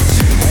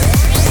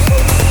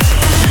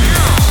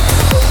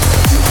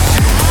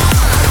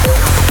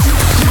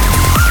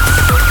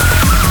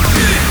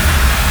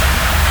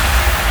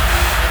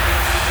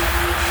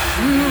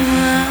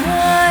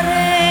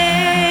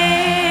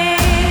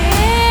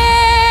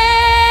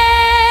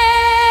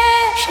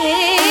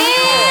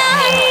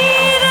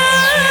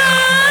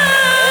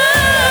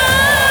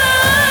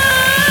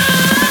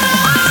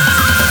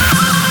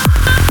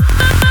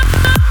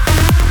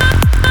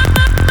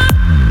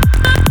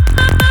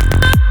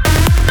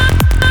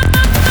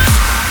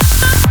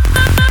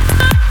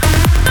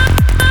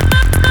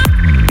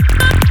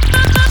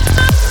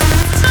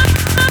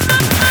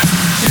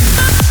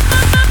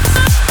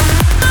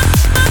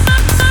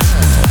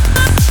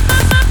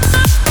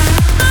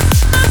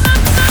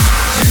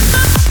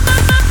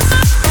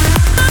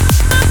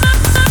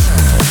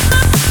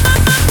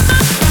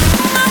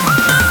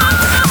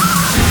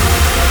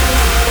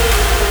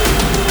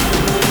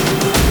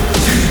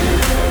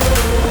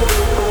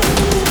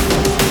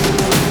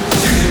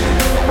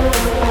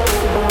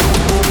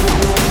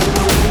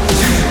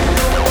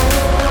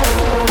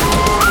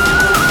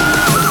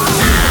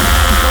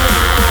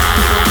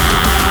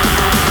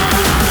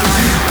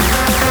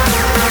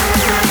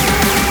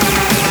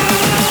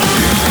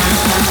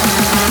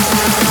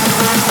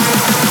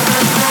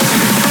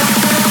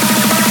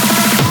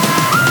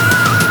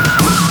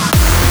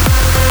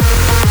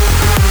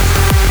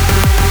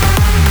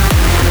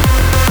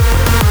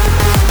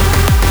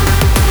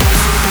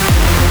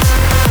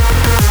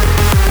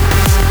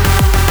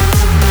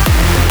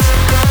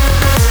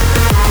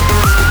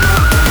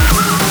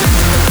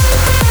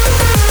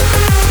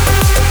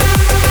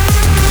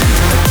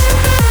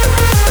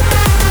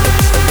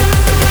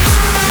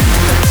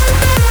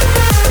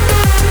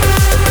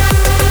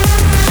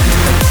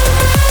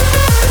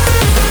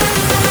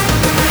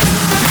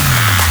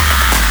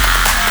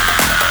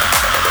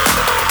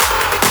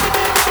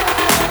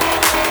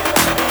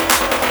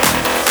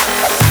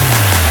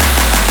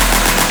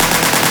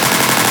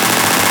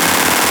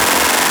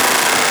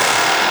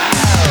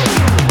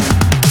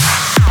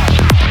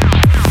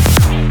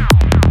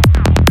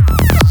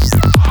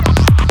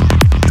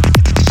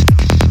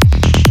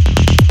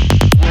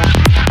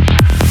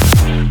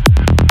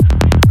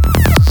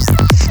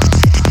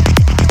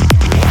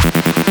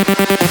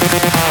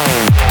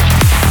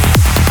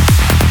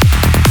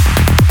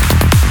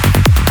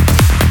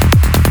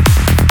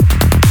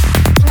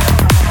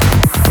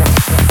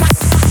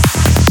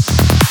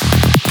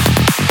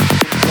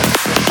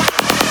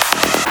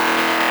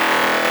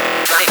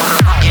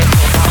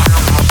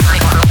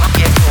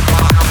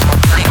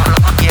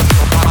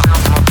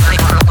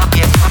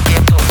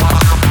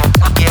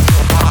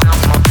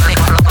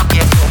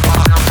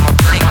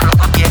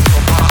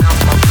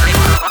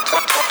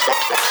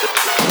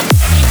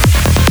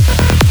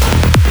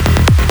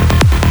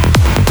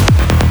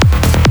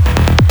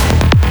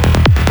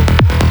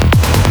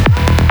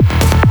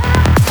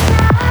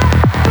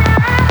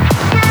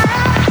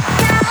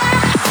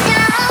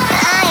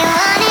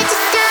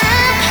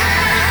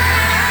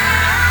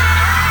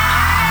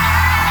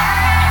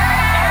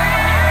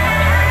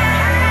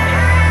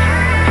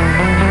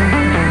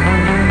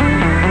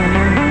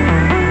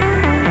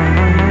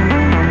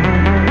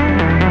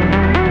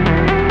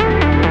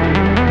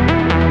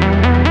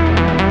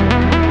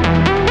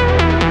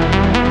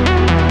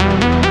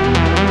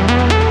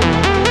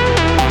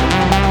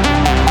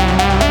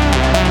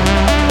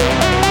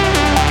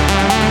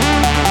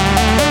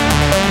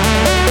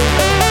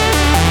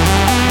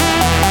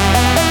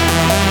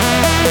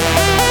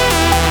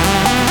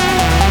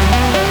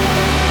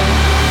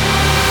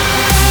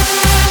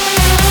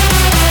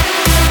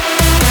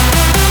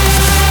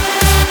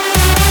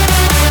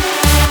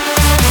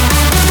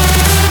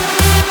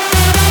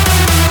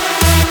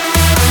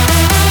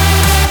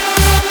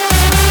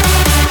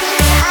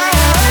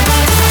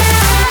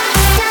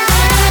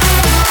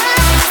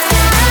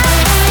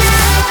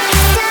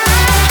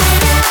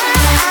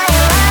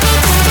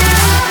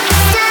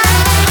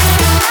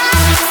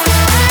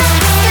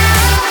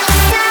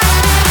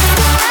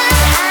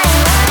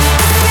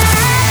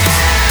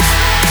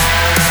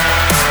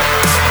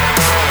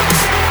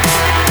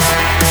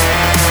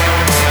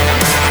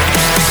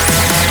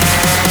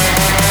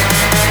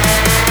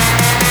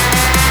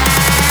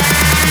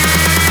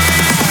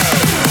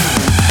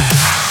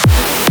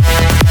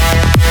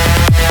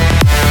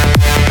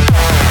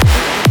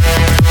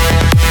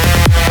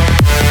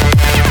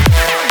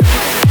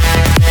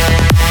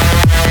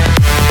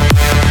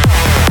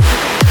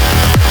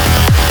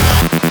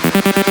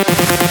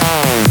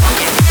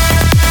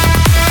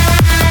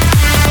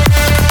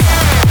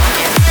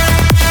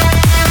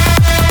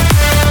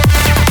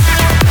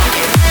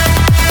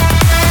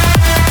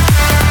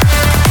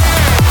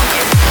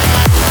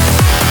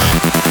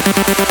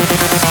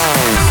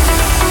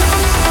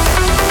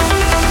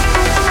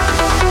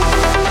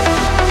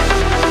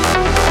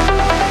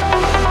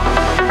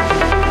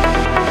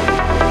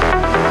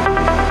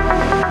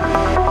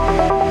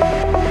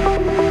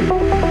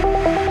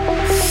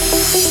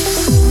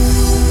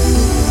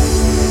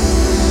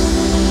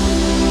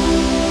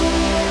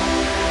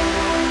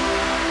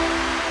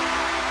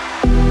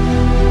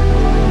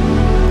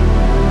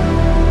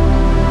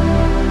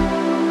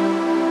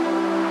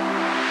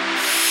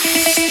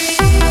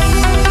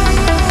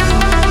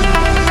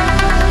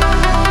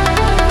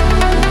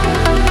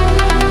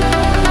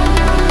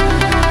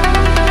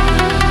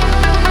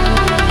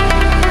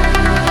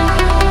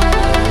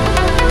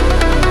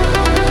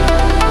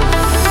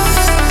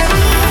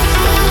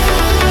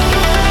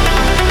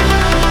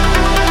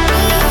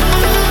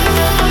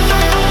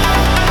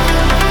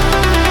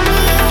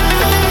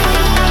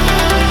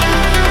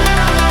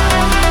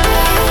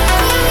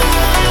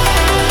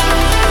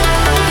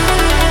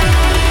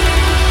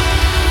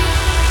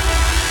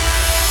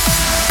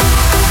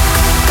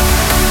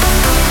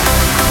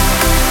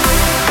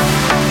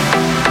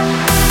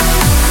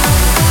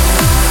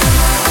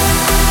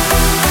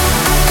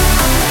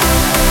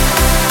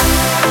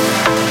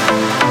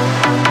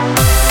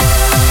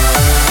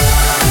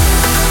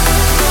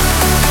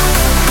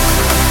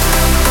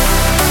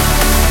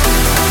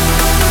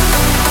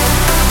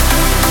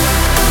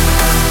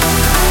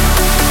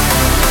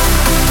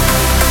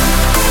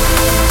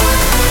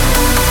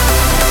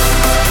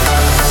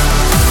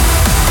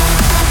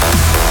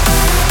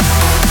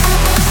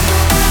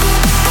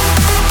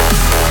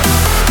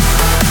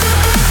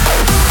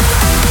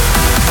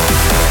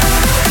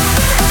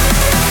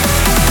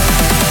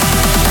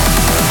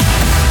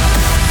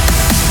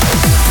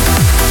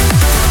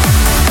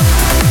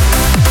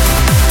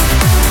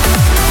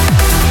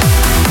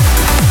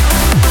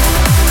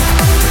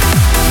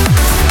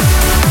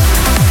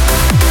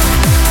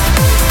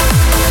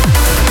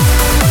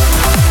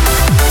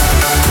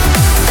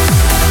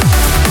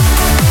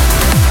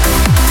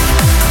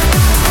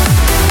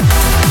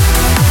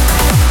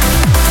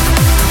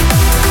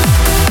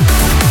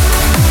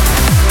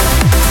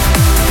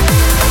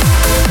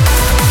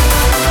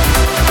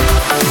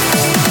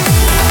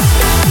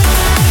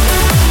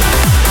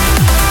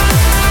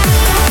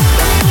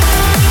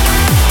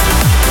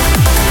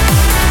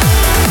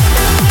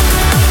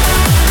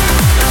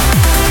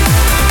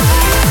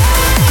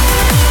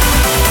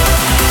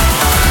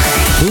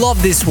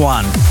 Love this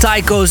one,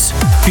 Tycho's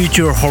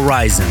Future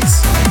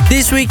Horizons.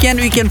 This weekend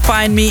you can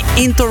find me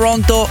in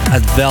Toronto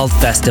at Veld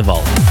Festival.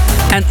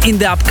 And in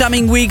the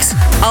upcoming weeks,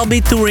 I'll be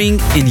touring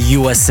in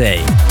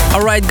USA.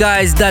 Alright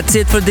guys, that's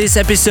it for this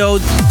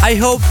episode. I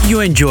hope you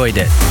enjoyed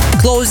it.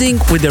 Closing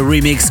with a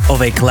remix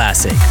of a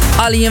classic.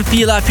 Ali and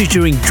Fila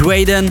featuring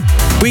Drayden,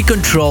 We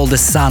Control the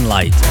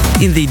Sunlight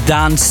in the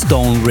Dan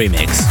Stone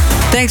remix.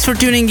 Thanks for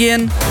tuning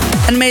in,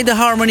 and may the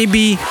harmony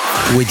be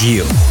with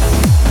you.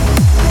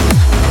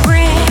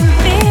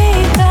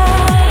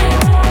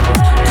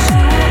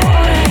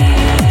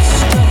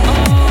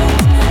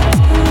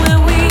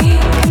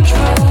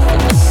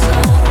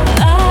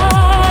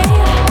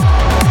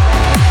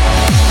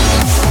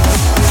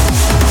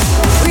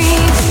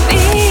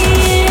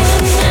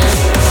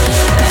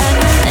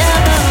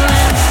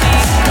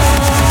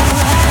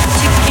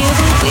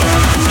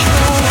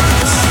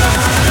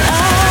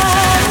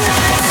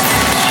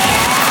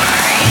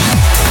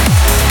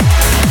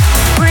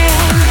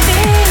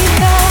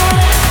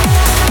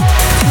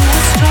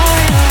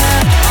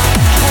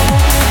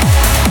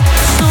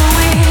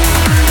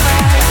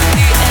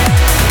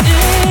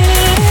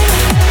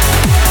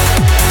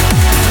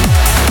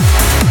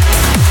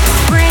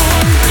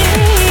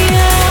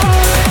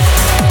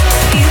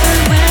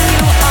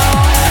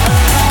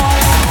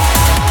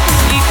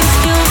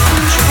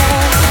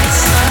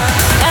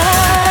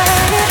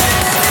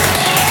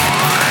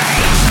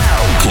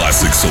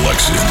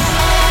 Selection.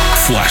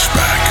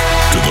 Flashback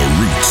to the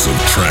roots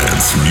of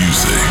trance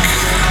music.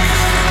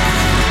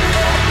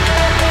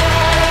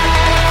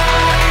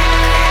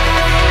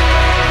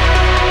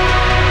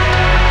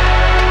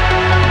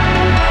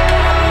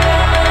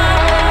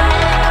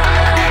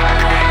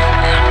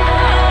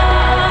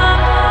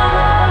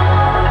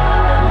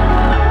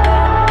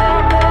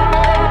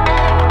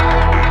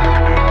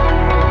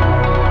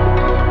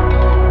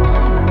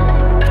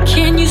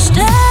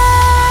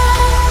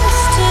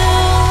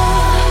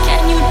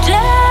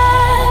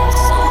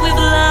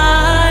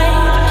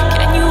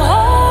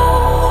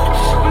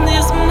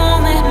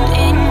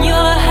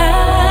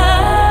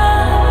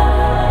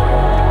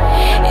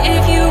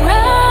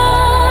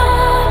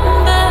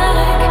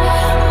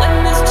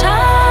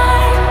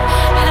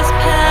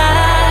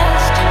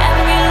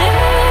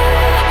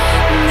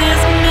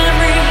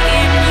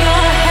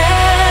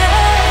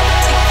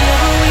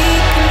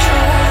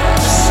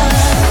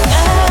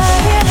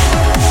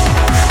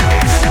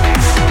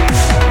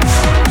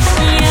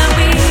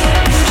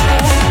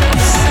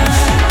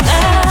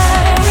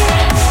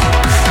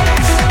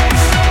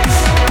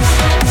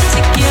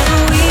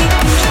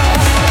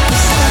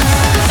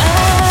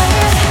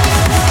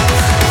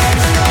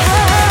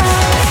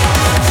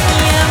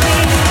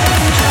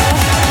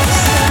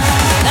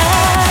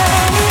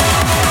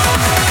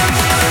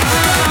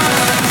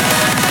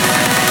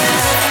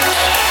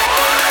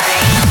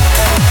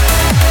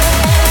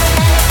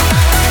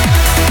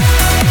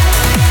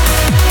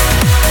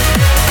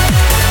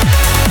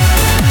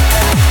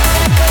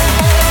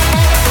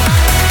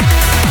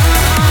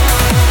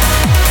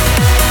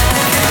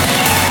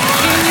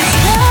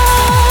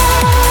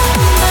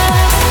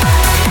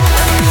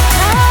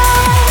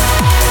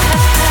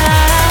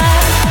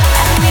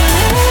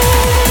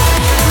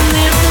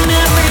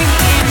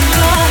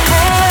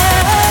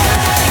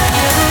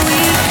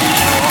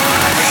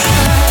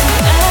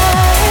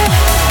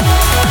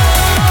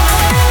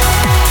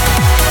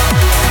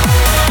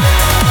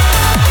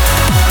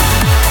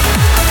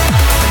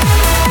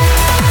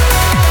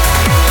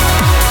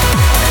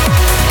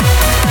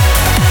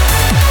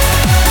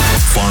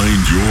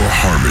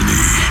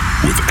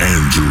 Harmony with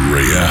Andrew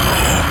Rayel.